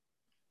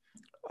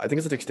 I think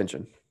it's an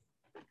extension.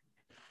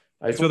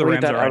 I That's just where the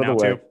want to Rams get that are out right of now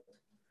the way. too.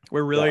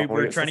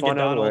 We're trying to get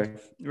Donald. way.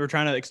 We're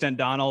trying to extend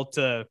Donald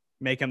to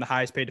make him the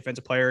highest paid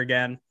defensive player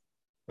again.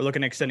 We're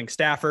looking at extending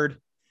Stafford.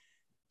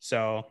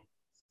 So,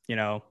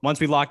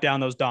 once we lock down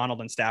those Donald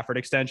and Stafford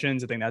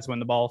extensions, I think that's when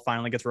the ball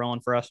finally gets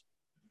rolling for us.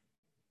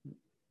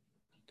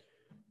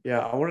 Yeah,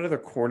 I want another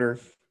corner,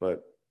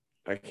 but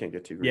I can't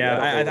get too greedy.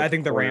 Yeah, I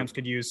think the Rams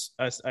could use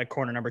a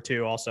corner number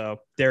 2 also.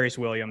 Darius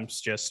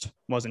Williams just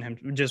wasn't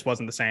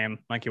the same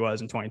like he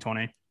was in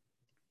 2020.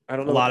 I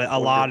don't know. A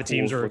lot of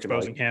teams are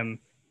exposing him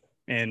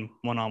in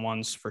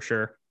one-on-ones for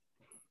sure.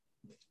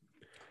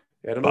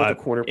 Yeah, I don't know what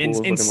the corner pool is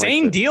looking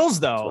insane like, deals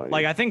though.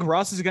 Like I think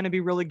Russ is going to be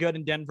really good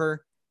in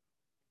Denver.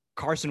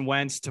 Carson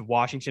Wentz to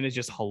Washington is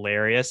just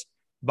hilarious.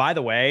 By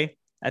the way,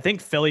 I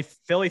think Philly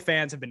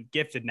fans have been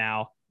gifted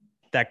now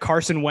that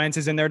Carson Wentz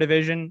is in their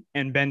division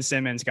and Ben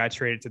Simmons got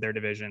traded to their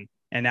division,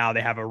 and now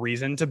they have a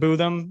reason to boo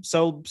them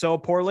so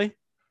poorly.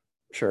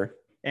 Sure.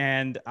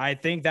 And I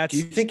think that's. Do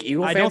you think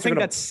Eagle fans I don't think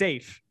that's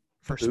safe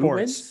for sports.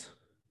 Wentz?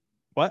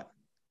 What?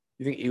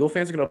 You think Eagle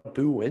fans are going to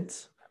boo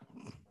Wentz?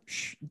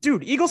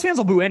 Dude, Eagles fans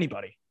will boo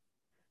anybody.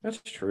 That's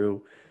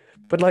true,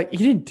 but he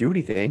didn't do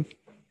anything.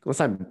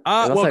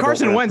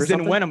 Carson Wentz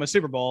didn't win him a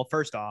Super Bowl.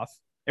 First off,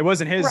 it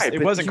wasn't his. Right,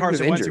 it wasn't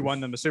Carson Wentz who won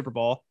them a Super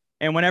Bowl.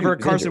 And whenever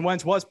Carson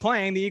Wentz was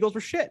playing, the Eagles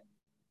were shit.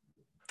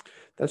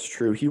 That's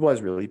true. He was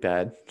really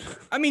bad.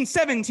 I mean,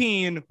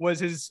 17 was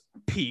his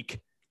peak,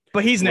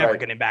 but he's never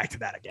getting back to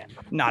that again.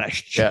 Not a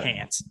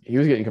chance. He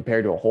was getting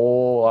compared to a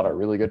whole lot of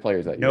really good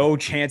players that year. No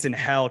chance in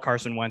hell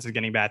Carson Wentz is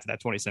getting back to that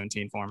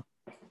 2017 form.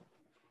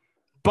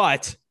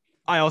 But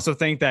I also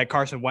think that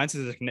Carson Wentz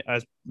is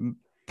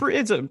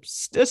a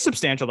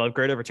substantial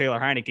upgrade over Taylor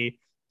Heineke,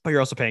 but you're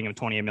also paying him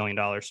 $28 million.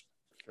 Sure.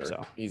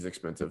 So he's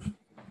expensive.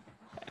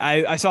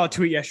 I saw a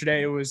tweet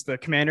yesterday. It was the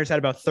Commanders had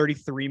about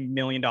 $33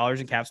 million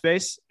in cap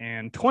space,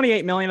 and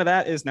 $28 million of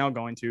that is now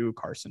going to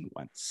Carson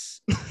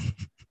Wentz.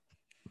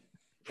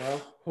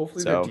 Well,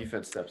 hopefully the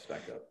defense steps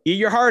back up. Eat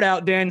your heart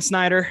out, Dan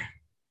Snyder.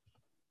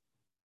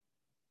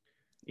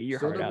 Eat your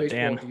heart out,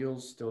 Dan.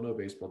 Still no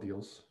baseball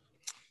deals.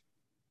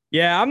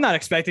 Yeah, I'm not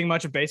expecting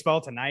much of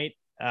baseball tonight.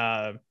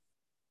 I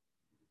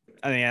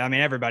mean,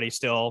 everybody's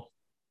still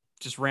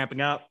just ramping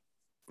up,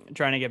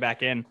 trying to get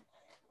back in.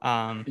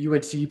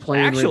 UNC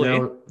playing actually,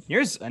 right now.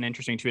 Here's an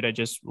interesting tweet I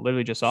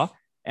literally just saw.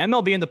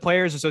 MLB and the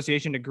Players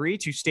Association agree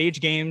to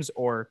stage games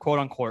or quote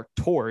unquote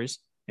tours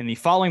in the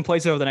following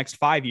places over the next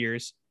 5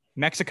 years: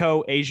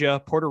 Mexico, Asia,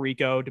 Puerto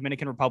Rico,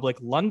 Dominican Republic,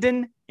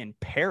 London, and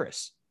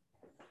Paris.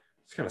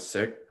 It's kind of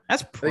sick.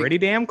 That's pretty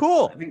damn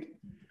cool. I think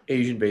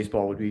Asian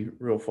baseball would be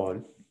real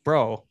fun.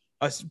 Bro,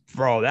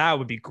 that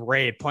would be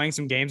great. Playing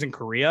some games in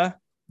Korea.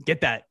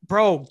 Get that,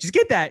 bro. Just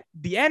get that.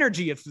 The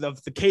energy of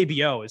the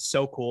KBO is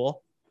so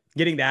cool.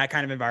 Getting that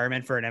kind of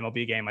environment for an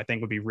MLB game, I think,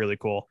 would be really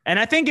cool. And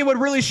I think it would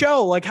really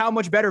show how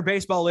much better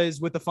baseball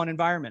is with the fun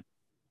environment.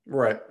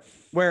 Right.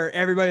 Where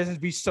everybody has to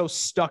be so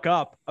stuck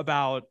up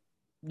about,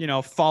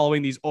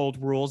 following these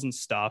old rules and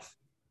stuff.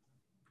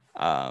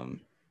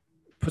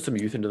 Put some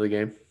youth into the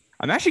game.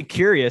 I'm actually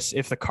curious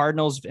if the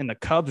Cardinals and the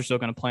Cubs are still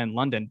going to play in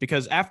London,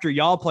 because after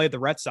y'all played the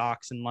Red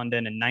Sox in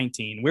London in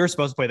 19, we were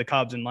supposed to play the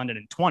Cubs in London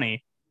in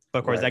 20, but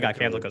of course that got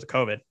canceled because of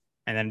COVID,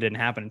 and then it didn't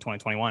happen in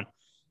 2021.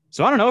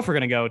 So I don't know if we're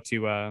going to go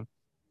to, I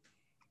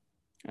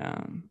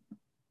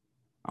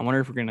wonder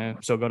if we're going to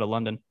still go to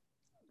London.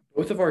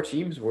 Both of our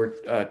teams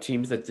were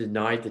teams that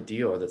denied the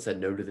deal or that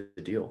said no to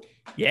the deal.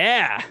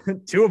 Yeah.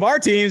 2 of our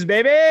teams,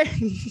 baby.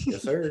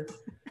 Yes, sir.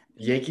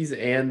 Yankees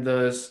and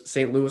the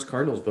St. Louis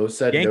Cardinals both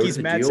said Yankees,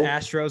 no to the Mets, deal.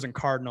 Astros, and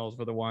Cardinals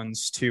were the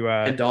ones to,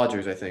 and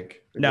Dodgers, I think.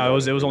 No,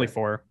 it was only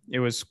 4. It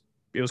was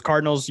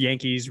Cardinals,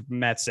 Yankees,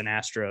 Mets, and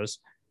Astros.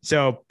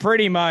 So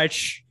pretty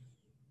much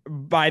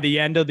by the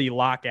end of the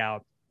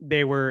lockout,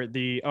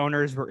 the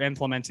owners were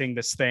implementing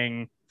this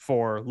thing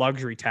for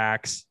luxury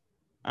tax.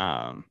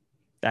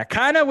 That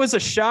kind of was a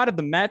shot at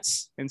the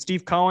Mets and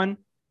Steve Cohen.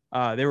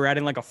 They were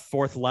adding like a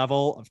fourth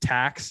level of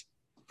tax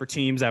for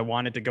teams that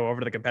wanted to go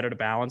over to the competitive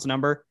balance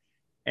number.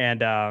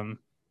 And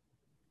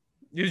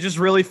it was just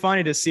really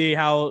funny to see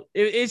how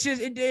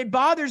it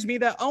bothers me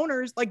that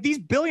owners, like these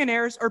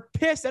billionaires, are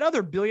pissed at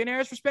other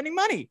billionaires for spending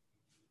money.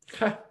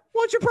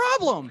 What's your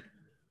problem?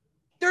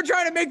 They're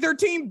trying to make their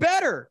team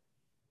better.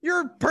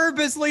 You're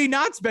purposely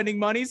not spending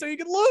money so you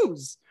can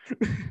lose.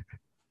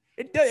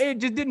 It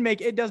just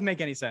doesn't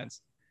make any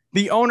sense.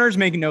 The owners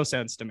make no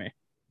sense to me.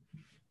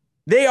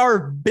 They are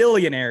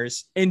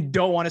billionaires and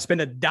don't want to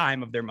spend a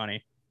dime of their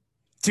money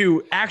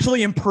to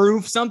actually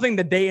improve something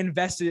that they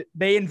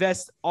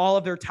invest all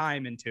of their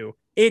time into.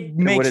 It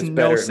makes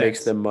no sense. It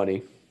makes them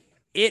money.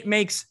 It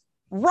makes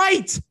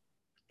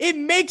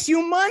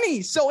you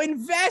money. So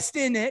invest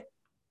in it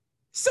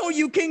so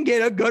you can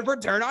get a good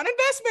return on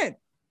investment.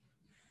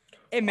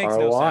 It makes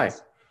no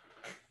sense.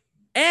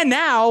 And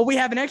now we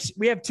have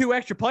two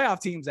extra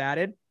playoff teams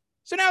added.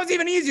 So now it's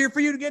even easier for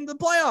you to get into the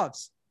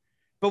playoffs.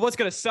 But what's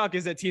going to suck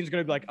is that team's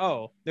going to be like,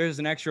 oh, there's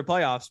an extra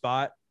playoff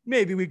spot.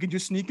 Maybe we could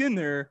just sneak in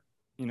there.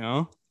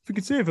 If we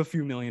could save a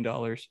few $1 million.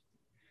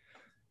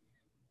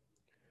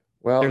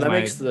 Well,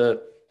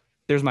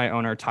 there's my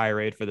owner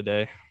tirade for the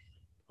day.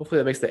 Hopefully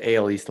that makes the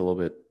AL East a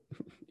little bit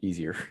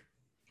easier.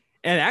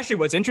 And actually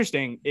what's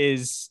interesting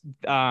is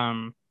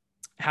how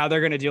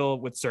they're going to deal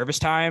with service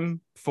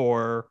time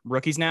for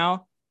rookies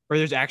now, where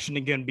there's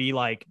actually going to be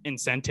like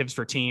incentives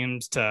for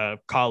teams to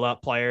call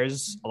up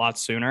players a lot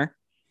sooner.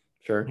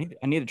 Sure.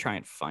 I need to try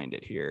and find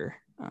it here.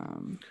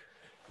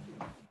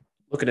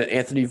 Looking at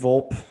Anthony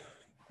Volpe,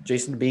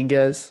 Jason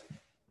Dominguez.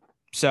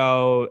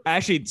 So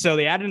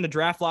they added in the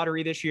draft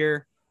lottery this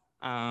year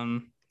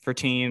for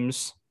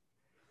teams.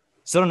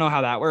 Still don't know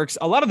how that works.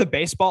 A lot of the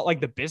baseball,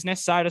 like the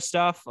business side of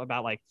stuff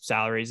about like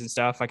salaries and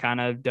stuff, I kind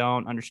of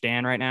don't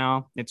understand right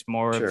now. It's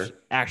more of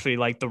actually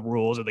like the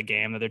rules of the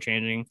game that they're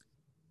changing.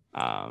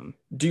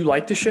 Do you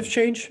like the shift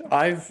change?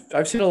 I've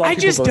seen a lot of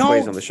people both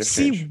ways on the shift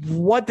change. I just don't see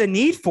what the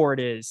need for it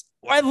is.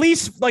 Or at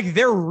least like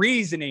their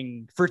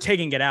reasoning for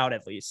taking it out,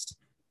 at least.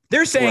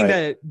 They're saying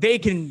that they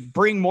can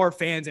bring more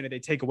fans in if they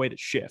take away the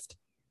shift,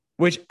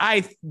 which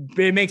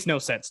it makes no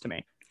sense to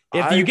me.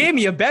 If you gave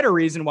me a better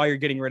reason why you're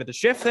getting rid of the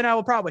shift, then I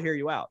will probably hear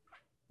you out.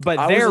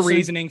 But their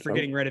reasoning for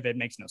getting rid of it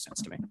makes no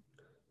sense to me.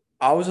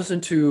 I was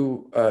listening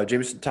to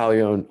Jameson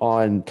Taglione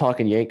on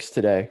Talking Yanks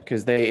today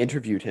because they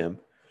interviewed him.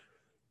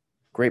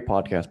 Great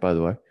podcast, by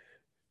the way.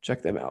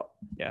 Check them out.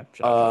 Yeah.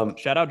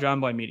 Shout out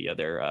John Boy Media.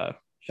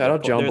 Shout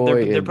out John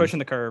Boy. They're pushing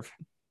the curve.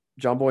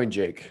 John Boy and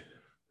Jake.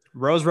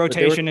 Rose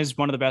Rotation is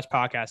one of the best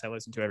podcasts I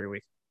listen to every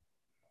week.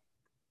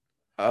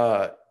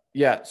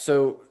 Yeah.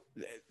 So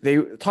they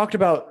talked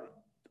about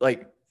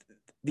like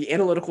the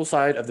analytical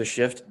side of the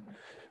shift,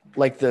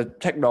 like the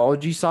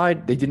technology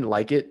side. They didn't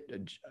like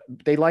it.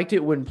 They liked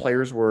it when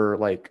players were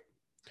like,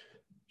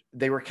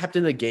 they were kept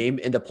in the game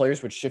and the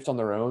players would shift on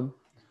their own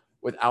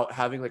without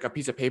having like a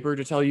piece of paper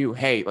to tell you,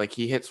 hey, like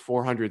he hits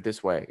 400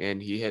 this way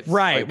and he hits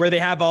like, where they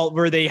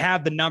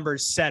have the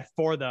numbers set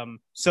for them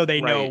so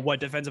they know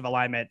what defensive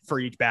alignment for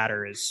each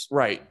batter is.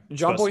 Right.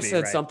 John Boy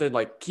said something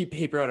like keep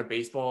paper out of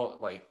baseball,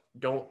 like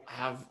don't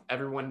have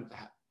everyone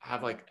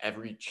have like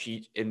every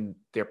cheat in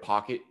their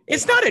pocket.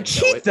 It's not a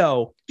cheat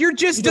though. You're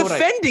just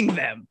defending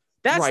them.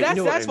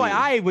 That's why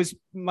I was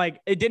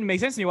like, it didn't make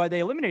sense to me why they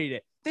eliminated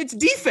it. It's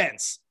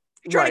defense.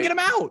 You're trying to get them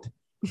out.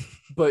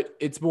 But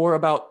it's more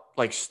about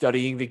like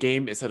studying the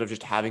game instead of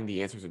just having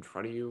the answers in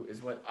front of you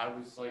is what I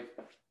was like.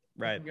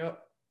 Right.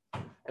 Up.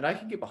 And I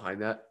can get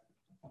behind that.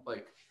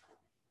 Like,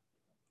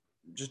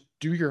 just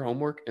do your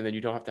homework and then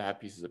you don't have to have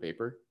pieces of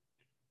paper.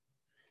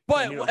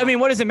 But I mean,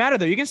 what does it matter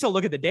though? You can still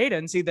look at the data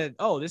and see that,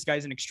 oh, this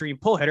guy's an extreme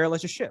pull hitter.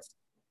 Let's just shift.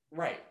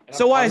 Right. And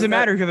so why does it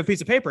matter if you have a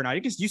piece of paper or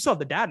not? You still have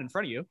the data in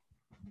front of you.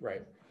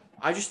 Right.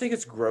 I just think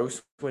it's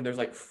gross when there's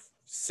like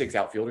 6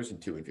 outfielders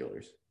and 2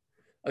 infielders.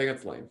 I think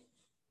that's lame.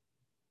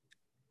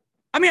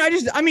 I've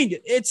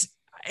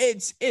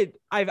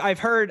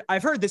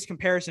heard this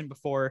comparison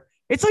before.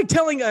 It's like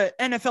telling a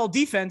NFL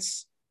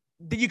defense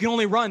that you can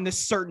only run this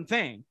certain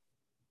thing.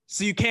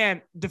 So you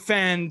can't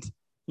defend,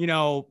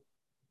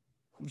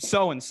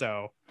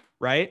 so-and-so,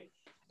 right?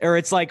 Or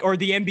it's like, or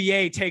the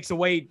NBA takes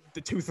away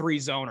the 2-3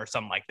 zone or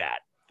something like that.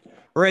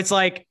 Or it's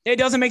like, it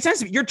doesn't make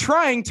sense. You're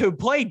trying to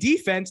play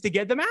defense to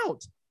get them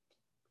out.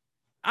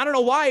 I don't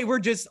know why we're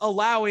just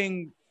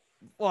allowing,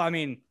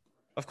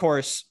 of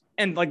course,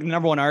 and like the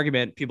number one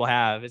argument people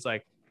have is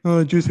like,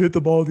 oh, just hit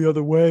the ball the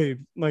other way.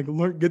 Like,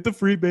 get the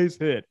free base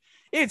hit.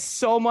 It's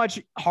so much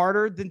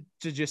harder than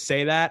to just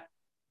say that.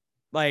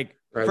 Like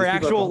for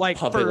actual, like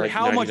for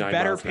how much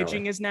better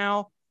pitching is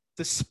now,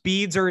 the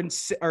speeds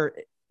are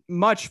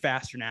much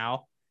faster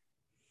now,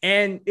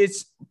 and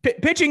it's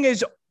pitching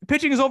is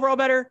overall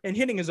better and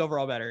hitting is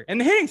overall better, and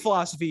the hitting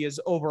philosophy is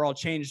overall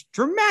changed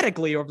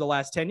dramatically over the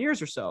last 10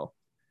 years or so.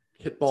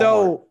 Hit ball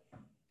hard.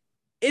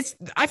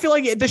 I feel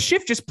like the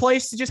shift just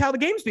plays to just how the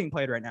game's being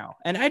played right now.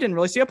 And I didn't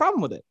really see a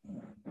problem with it.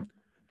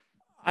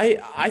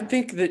 I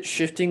think that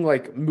shifting,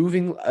 like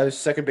moving a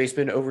second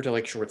baseman over to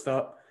like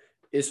shortstop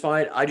is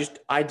fine.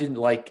 I didn't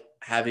like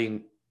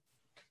having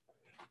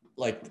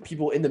like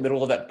people in the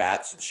middle of that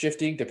bats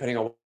shifting depending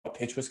on what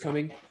pitch was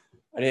coming.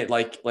 I didn't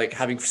like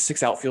having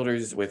 6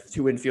 outfielders with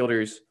 2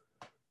 infielders.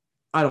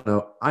 I don't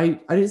know. I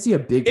didn't see a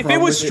big If it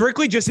problem was with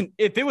strictly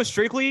if it was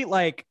strictly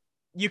like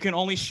you can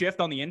only shift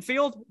on the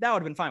infield, that would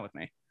have been fine with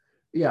me.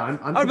 Yeah,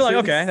 I would be like,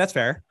 okay, that's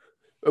fair.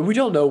 We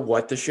don't know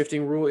what the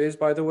shifting rule is,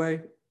 by the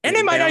way. And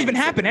it might not even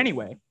happen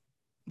anyway.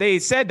 They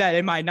said that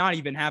it might not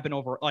even happen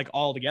over like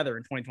all together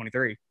in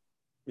 2023.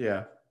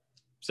 Yeah.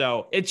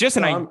 So it's just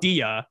an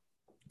idea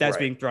that's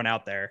being thrown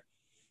out there.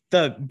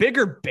 The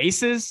bigger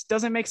bases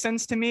doesn't make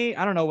sense to me.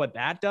 I don't know what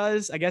that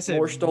does. I guess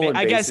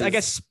I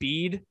guess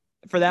speed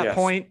for that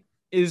point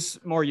is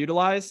more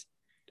utilized.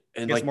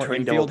 And like more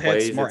turning infield double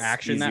plays, hits, more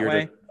action that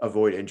way. To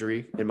avoid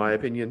injury, in my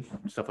opinion,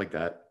 stuff like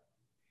that.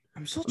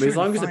 As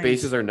long as the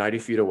bases are 90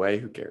 feet away,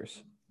 who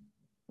cares?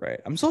 Right.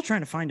 I'm still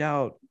trying to find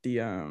out the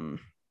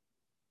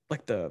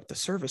like the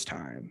service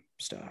time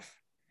stuff,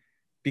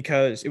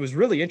 because it was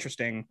really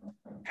interesting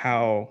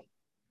how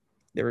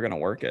they were going to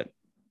work it.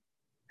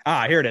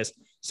 Here it is.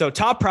 So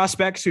top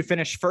prospects who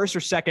finish first or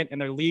second in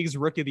their league's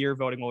rookie of the year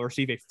voting will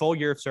receive a full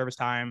year of service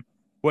time,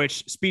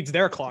 which speeds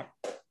their clock.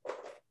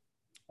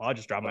 Well, I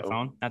just dropped my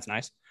phone. That's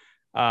nice.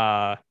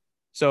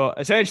 So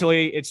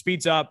essentially it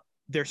speeds up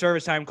their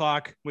service time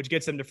clock, which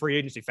gets them to free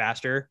agency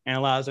faster and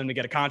allows them to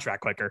get a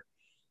contract quicker.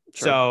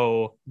 Sure.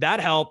 So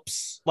that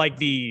helps like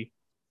the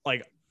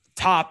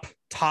top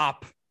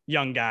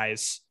young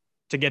guys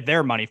to get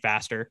their money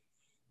faster.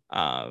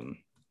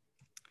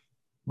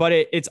 But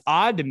it's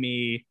odd to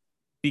me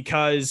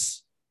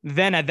because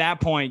then at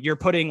that point you're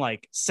putting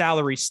like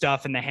salary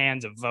stuff in the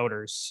hands of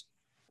voters,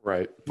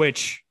 right?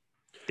 Which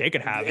they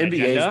could have an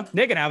agenda.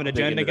 They can have an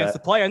agenda against the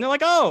player, and they're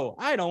like, "Oh,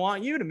 I don't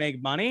want you to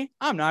make money.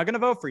 I'm not going to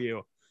vote for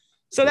you."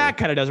 So that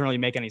kind of doesn't really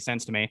make any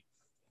sense to me.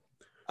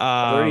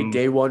 Are there any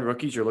day one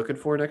rookies you're looking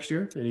for next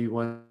year? Any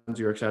ones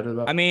you're excited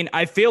about? I mean,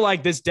 I feel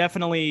like this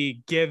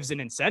definitely gives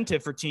an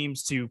incentive for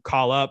teams to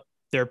call up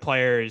their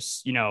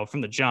players,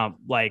 from the jump,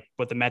 like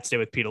what the Mets did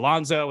with Pete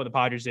Alonso, what the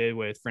Padres did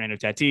with Fernando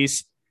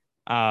Tatis.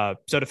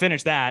 So to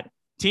finish that,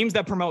 teams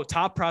that promote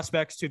top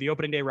prospects to the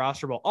opening day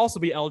roster will also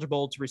be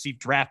eligible to receive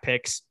draft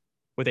picks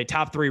with a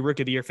top 3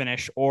 rookie of the year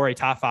finish or a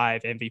top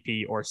 5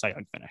 MVP or Cy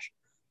Young finish.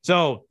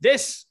 So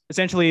this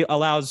essentially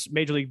allows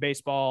Major League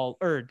Baseball,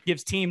 or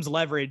gives teams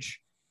leverage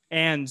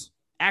and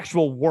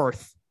actual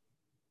worth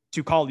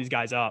to call these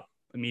guys up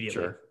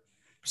immediately. Sure.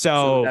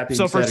 So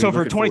for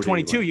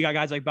 2022, you got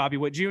guys like Bobby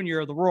Witt Jr.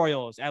 of the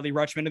Royals, Adley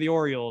Rutschman of the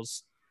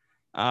Orioles,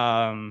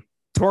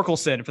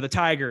 Torkelson for the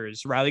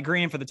Tigers, Riley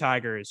Green for the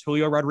Tigers,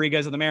 Julio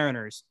Rodriguez of the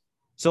Mariners.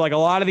 So like a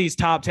lot of these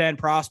top 10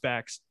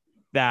 prospects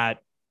that,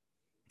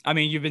 I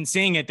mean, you've been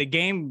seeing it. The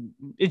game,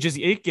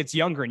 it gets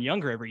younger and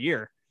younger every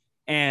year,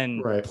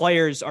 and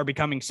players are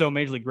becoming so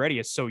major league ready.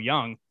 It's so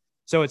young.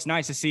 So it's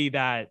nice to see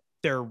that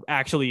they're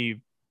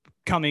actually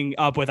coming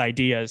up with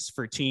ideas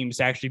for teams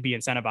to actually be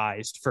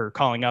incentivized for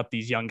calling up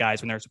these young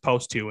guys when they're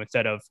supposed to,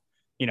 instead of,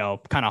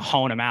 kind of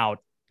honing them out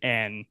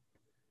and,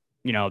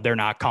 they're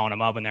not calling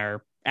them up when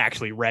they're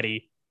actually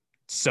ready,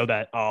 so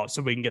that,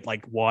 so we can get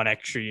like 1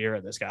 extra year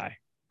of this guy,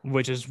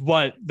 which is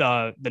what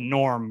the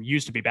norm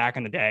used to be back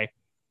in the day.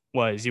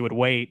 Was you would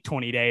wait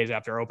 20 days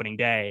after opening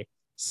day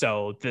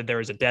so that there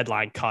was a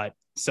deadline cut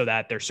so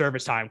that their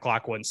service time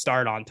clock wouldn't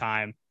start on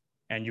time,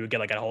 and you would get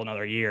like a whole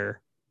nother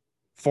year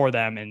for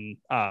them and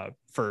of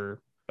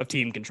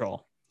team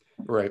control.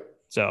 Right.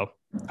 So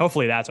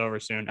hopefully that's over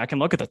soon. I can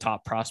look at the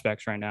top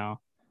prospects right now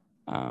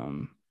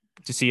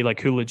to see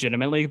like who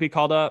legitimately could be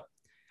called up.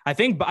 I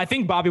think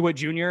Bobby Witt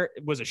Jr.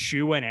 was a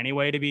shoo-in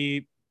anyway to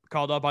be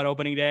called up on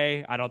opening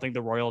day. I don't think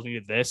the Royals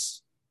needed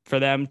this for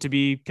them to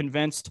be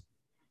convinced.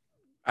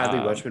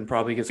 Adley Rutschman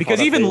probably gets because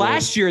even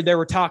last year there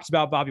were talks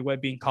about Bobby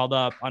Witt being called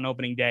up on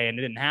opening day and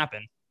it didn't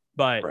happen.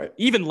 But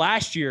even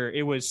last year,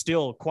 it was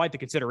still quite the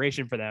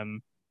consideration for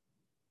them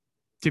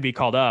to be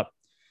called up.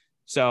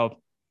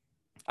 So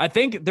I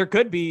think there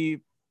could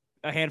be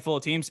a handful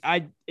of teams.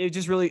 I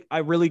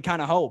really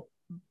kind of hope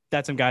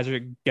that some guys are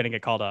going to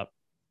get called up.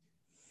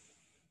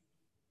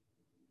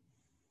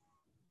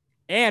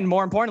 And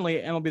more importantly,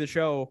 MLB The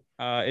Show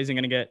isn't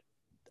going to get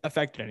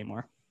affected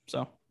anymore.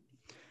 So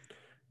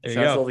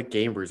shout out to all the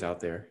gamers out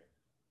there.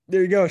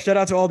 There you go. Shout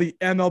out to all the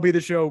MLB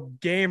The Show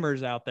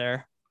gamers out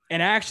there.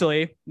 And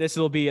actually, this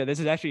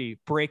is actually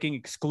breaking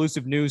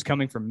exclusive news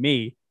coming from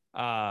me.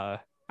 I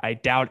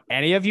doubt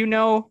any of you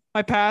know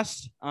my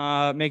past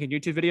making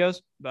YouTube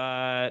videos,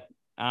 but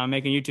I'm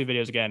making YouTube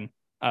videos again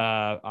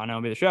on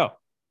MLB The Show.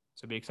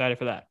 So be excited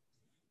for that.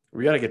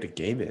 We got to get the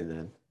game in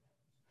then.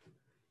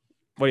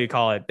 What do you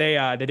call it? They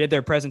did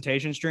their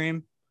presentation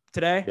stream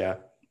today. Yeah.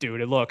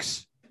 Dude, it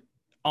looks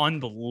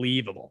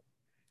unbelievable.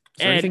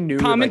 Is there anything new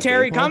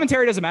commentary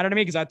doesn't matter to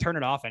me because I turn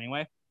it off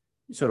anyway.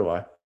 So do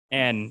I.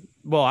 And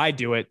well, I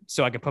do it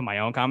so I can put my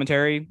own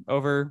commentary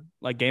over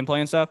like gameplay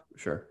and stuff.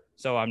 Sure.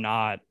 so I'm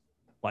not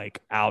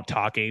like out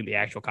talking the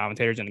actual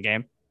commentators in the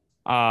game.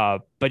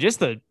 But just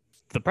the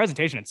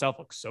presentation itself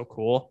looks so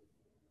cool.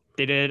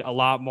 They did a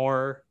lot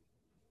more.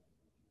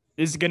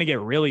 This is gonna get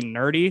really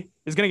nerdy.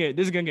 This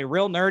is gonna get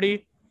real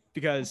nerdy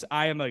because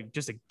I am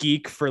just a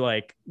geek for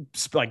like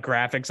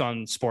graphics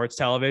on sports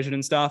television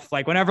and stuff.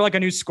 Like whenever like a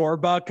new score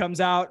bug comes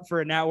out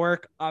for a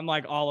network, I'm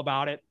like all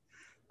about it.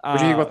 What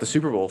do you think about the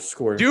Super Bowl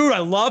score? Dude, I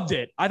loved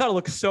it. I thought it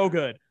looked so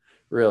good.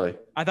 Really?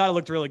 I thought it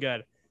looked really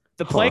good.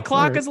 The play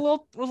clock was a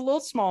little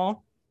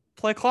small.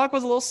 Play clock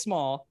was a little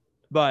small,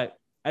 but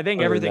I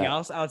think everything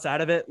else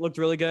outside of it looked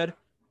really good.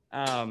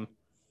 So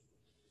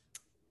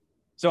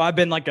I've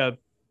been like a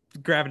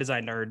graphic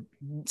design nerd,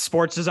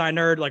 sports design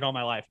nerd, like all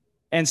my life.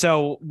 And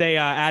so they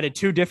added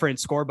 2 different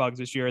score bugs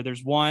this year.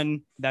 There's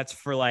one that's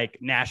for like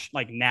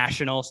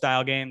national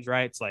style games,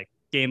 right? It's like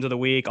games of the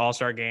week,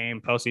 all-star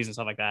game, postseason,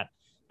 stuff like that.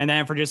 And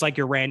then for just like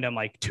your random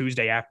like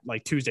Tuesday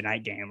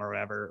night game or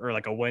whatever, or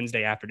like a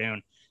Wednesday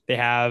afternoon, they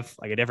have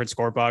like a different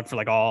score bug for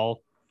like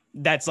all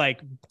that's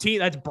like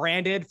that's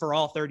branded for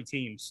all 30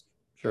 teams.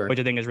 Sure. Which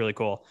I think is really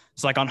cool.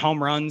 So like on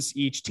home runs,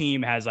 each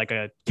team has like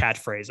a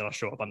catchphrase that'll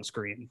show up on the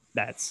screen.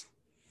 That's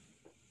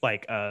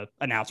like a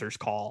announcer's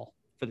call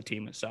for the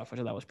team and stuff, which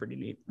I thought was pretty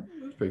neat.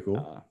 That's pretty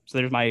cool. So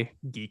there's my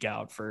geek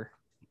out for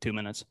 2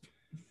 minutes.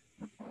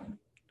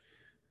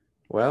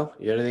 Well,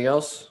 you got anything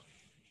else?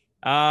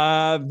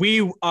 NCAA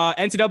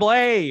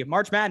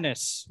March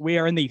Madness. We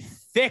are in the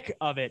thick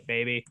of it,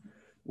 baby.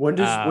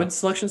 When's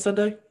Selection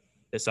Sunday?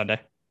 This Sunday.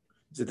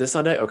 Is it this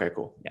Sunday? Okay,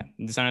 cool. Yeah,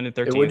 this Sunday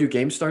the 13th. And when do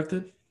games start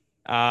then?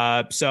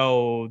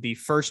 So the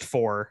first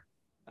 4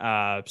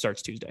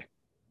 starts Tuesday.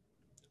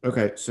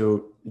 Okay,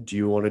 so do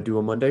you want to do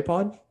a Monday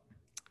pod?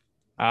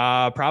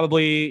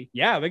 Probably.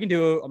 Yeah, we can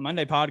do a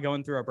Monday pod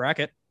going through our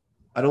bracket.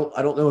 I don't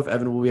know if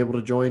Evan will be able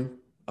to join.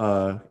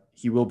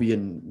 He will be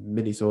in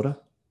Minnesota.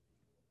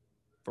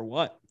 For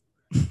what?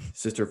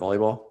 Sister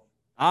volleyball.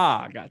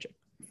 Gotcha.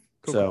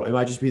 Cool. It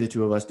might just be the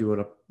 2 of us doing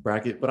a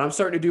bracket, but I'm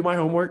starting to do my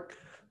homework.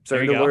 I'm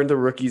starting to learn the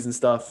rookies and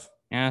stuff.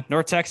 Yeah,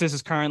 North Texas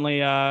is currently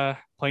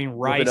playing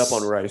Rice. Whip it up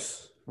on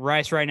Rice.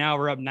 Rice right now,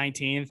 we're up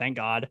 19. Thank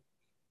God.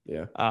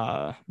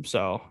 Yeah.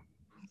 So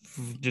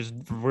just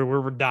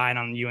we're dying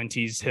on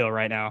UNT's hill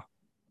right now.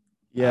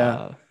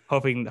 Yeah.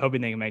 Hoping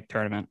they can make the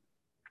tournament.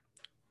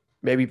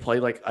 Maybe play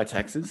like a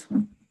Texas.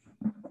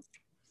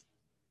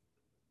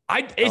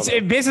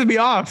 It pisses me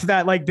off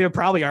that like they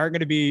probably aren't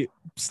going to be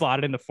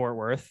slotted into Fort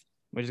Worth,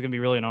 which is going to be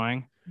really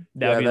annoying.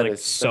 That'd be like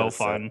so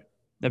fun.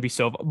 That'd be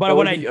so fun. But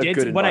what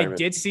I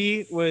did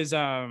see was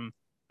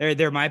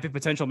there might be a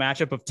potential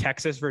matchup of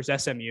Texas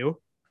versus SMU.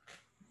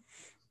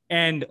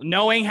 And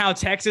knowing how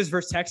Texas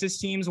versus Texas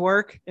teams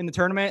work in the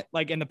tournament,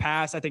 like in the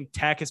past, I think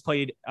Tech has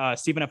played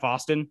Stephen F.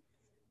 Austin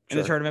in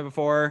the tournament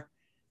before.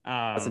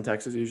 That's in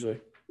Texas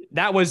usually.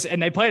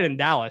 And they played in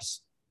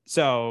Dallas.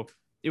 So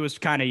it was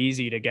kind of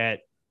easy to get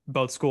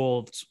both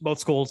schools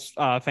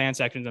fan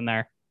sections in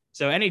there.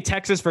 So any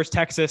Texas versus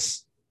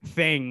Texas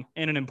thing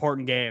in an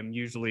important game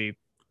usually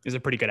is a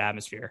pretty good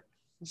atmosphere.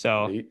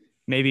 So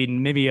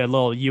maybe a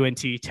little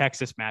UNT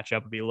Texas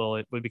matchup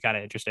would be kind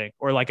of interesting,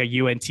 or like a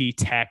UNT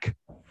Tech,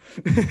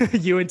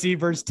 UNT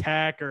versus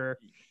Tech, or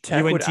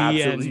Tech UNT would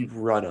absolutely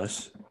run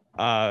us,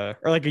 or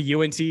like a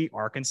UNT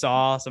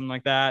Arkansas, something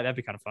like that. That'd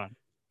be kind of fun.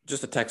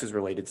 Just a Texas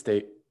related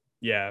state.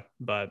 Yeah,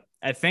 but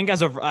I think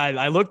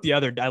I looked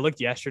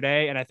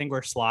yesterday, and I think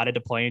we're slotted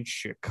to play in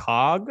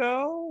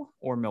Chicago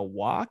or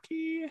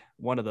Milwaukee,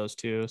 one of those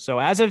two. So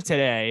as of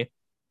today,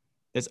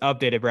 this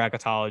updated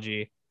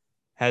bracketology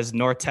has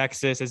North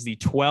Texas as the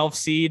 12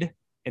 seed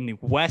in the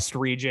West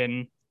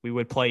region. We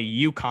would play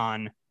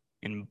UConn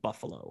in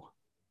Buffalo.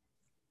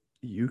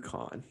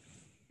 UConn.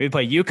 We would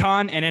play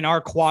UConn, and in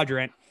our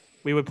quadrant,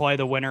 we would play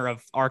the winner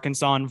of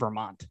Arkansas and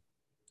Vermont.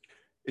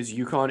 Is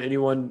UConn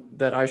anyone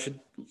that I should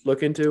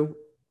look into?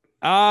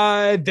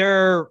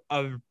 They're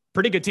a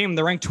pretty good team.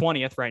 They're ranked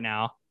 20th right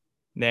now.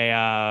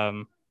 They're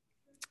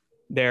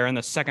in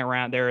the second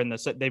round.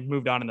 They've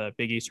moved on in the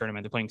Big East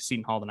tournament. They're playing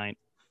Seton Hall tonight.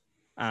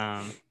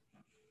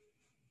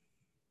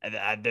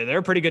 They're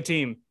a pretty good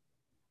team.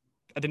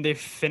 I think they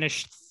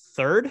finished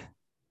 3rd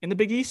in the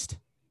Big East,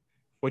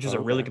 which is a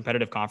really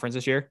competitive conference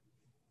this year.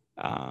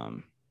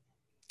 UConn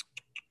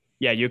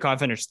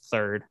finished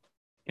 3rd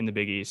in the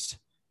Big East.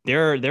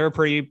 They're a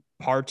pretty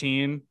hard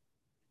team,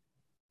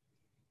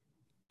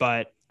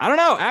 but I don't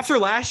know. After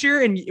last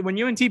year, and when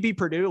UNT beat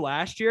Purdue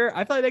last year,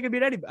 I feel like they could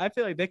beat I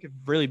feel like they could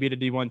really beat a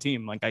D1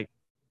 team. Like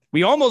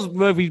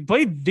we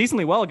played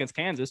decently well against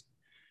Kansas.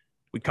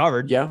 We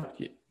covered. Yeah.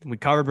 We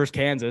covered versus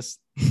Kansas.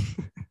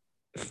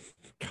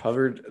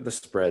 Covered the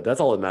spread. That's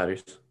all that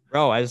matters.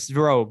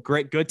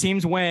 Good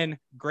teams win.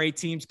 Great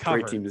teams cover.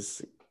 Great teams.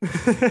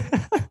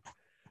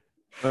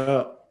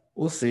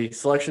 We'll see.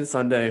 Selection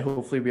Sunday.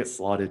 Hopefully we get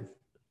slotted.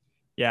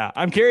 Yeah,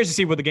 I'm curious to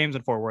see what the games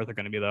in Fort Worth are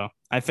going to be, though.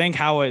 I think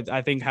how it's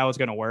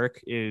going to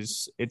work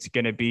is it's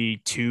going to be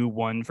 2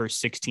 1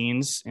 versus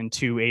 16s and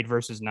 2 8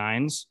 versus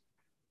 9s.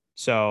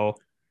 So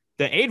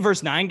the 8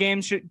 versus 9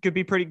 games could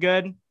be pretty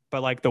good,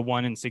 but like the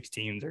 1 and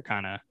 16s are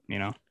kind of,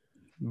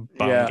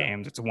 bum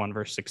games. It's 1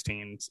 versus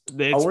 16.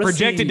 It's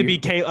projected to be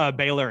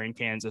Baylor and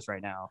Kansas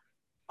right now.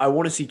 I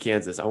want to see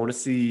Kansas. I want to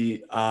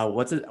see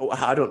what's it?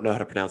 I don't know how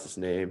to pronounce this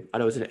name. I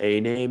know it's an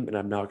A name, and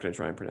I'm not going to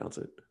try and pronounce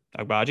it.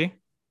 Agbaji?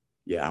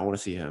 Yeah, I want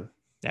to see him.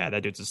 Yeah,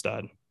 that dude's a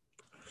stud.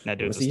 That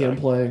dude's a stud. Him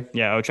play.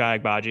 Yeah, Ochai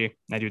Agbaji.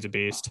 That dude's a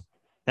beast.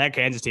 That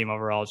Kansas team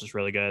overall is just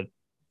really good.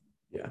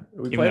 Yeah,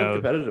 we played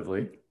them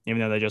competitively.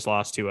 Even though they just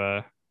lost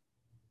to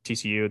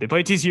TCU. They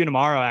played TCU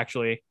tomorrow,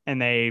 actually, and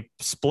they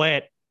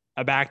split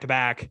a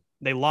back-to-back.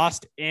 They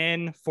lost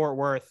in Fort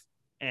Worth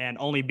and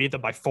only beat them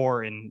by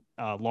 4 in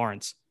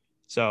Lawrence.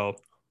 So,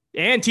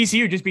 and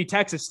TCU just beat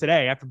Texas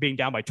today after being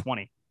down by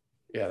 20.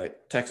 Yeah,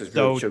 Texas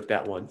really choked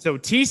that one. So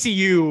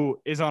TCU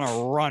is on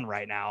a run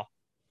right now.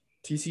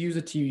 TCU is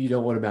a team you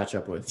don't want to match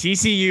up with.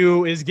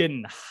 TCU is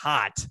getting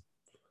hot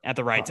at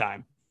the right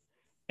time.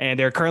 And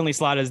they're currently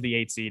slotted as the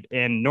 8th seed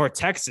in North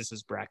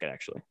Texas's bracket,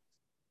 actually.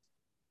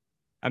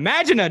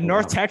 Imagine a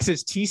North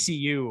Texas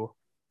TCU,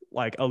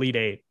 like, Elite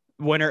 8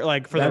 winner,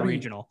 like, for the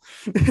regional.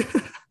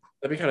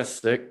 That'd be kind of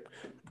sick.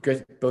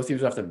 Because both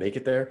teams have to make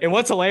it there. And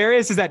what's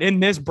hilarious is that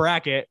in this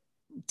bracket,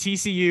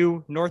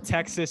 TCU, North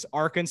Texas,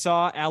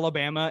 Arkansas,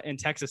 Alabama, and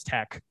Texas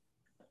Tech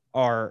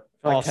are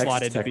all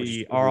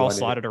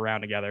slotted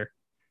around together.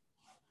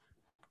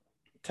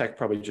 Tech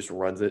probably just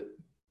runs it.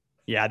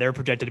 Yeah, they're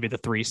projected to be the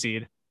 3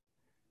 seed.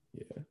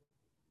 Yeah.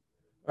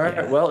 All right.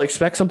 Yeah. Well,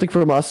 expect something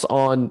from us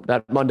on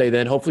that Monday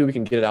then. Hopefully we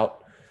can get it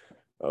out.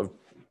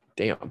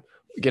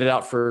 Get it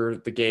out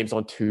for the games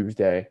on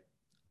Tuesday.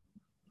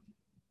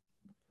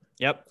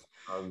 Yep.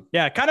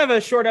 Yeah, kind of a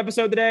short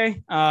episode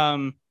today.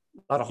 Not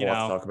a whole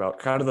lot to talk about.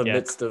 Kind of the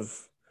midst of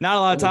not a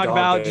lot to talk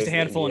about. Just a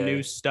handful of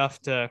news stuff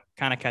to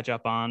kind of catch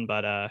up on.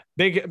 But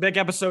big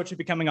episode should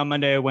be coming on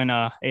Monday when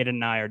Aiden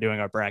and I are doing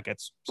our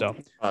brackets. So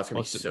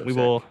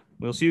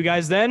we'll see you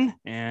guys then,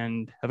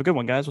 and have a good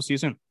one, guys. We'll see you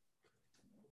soon.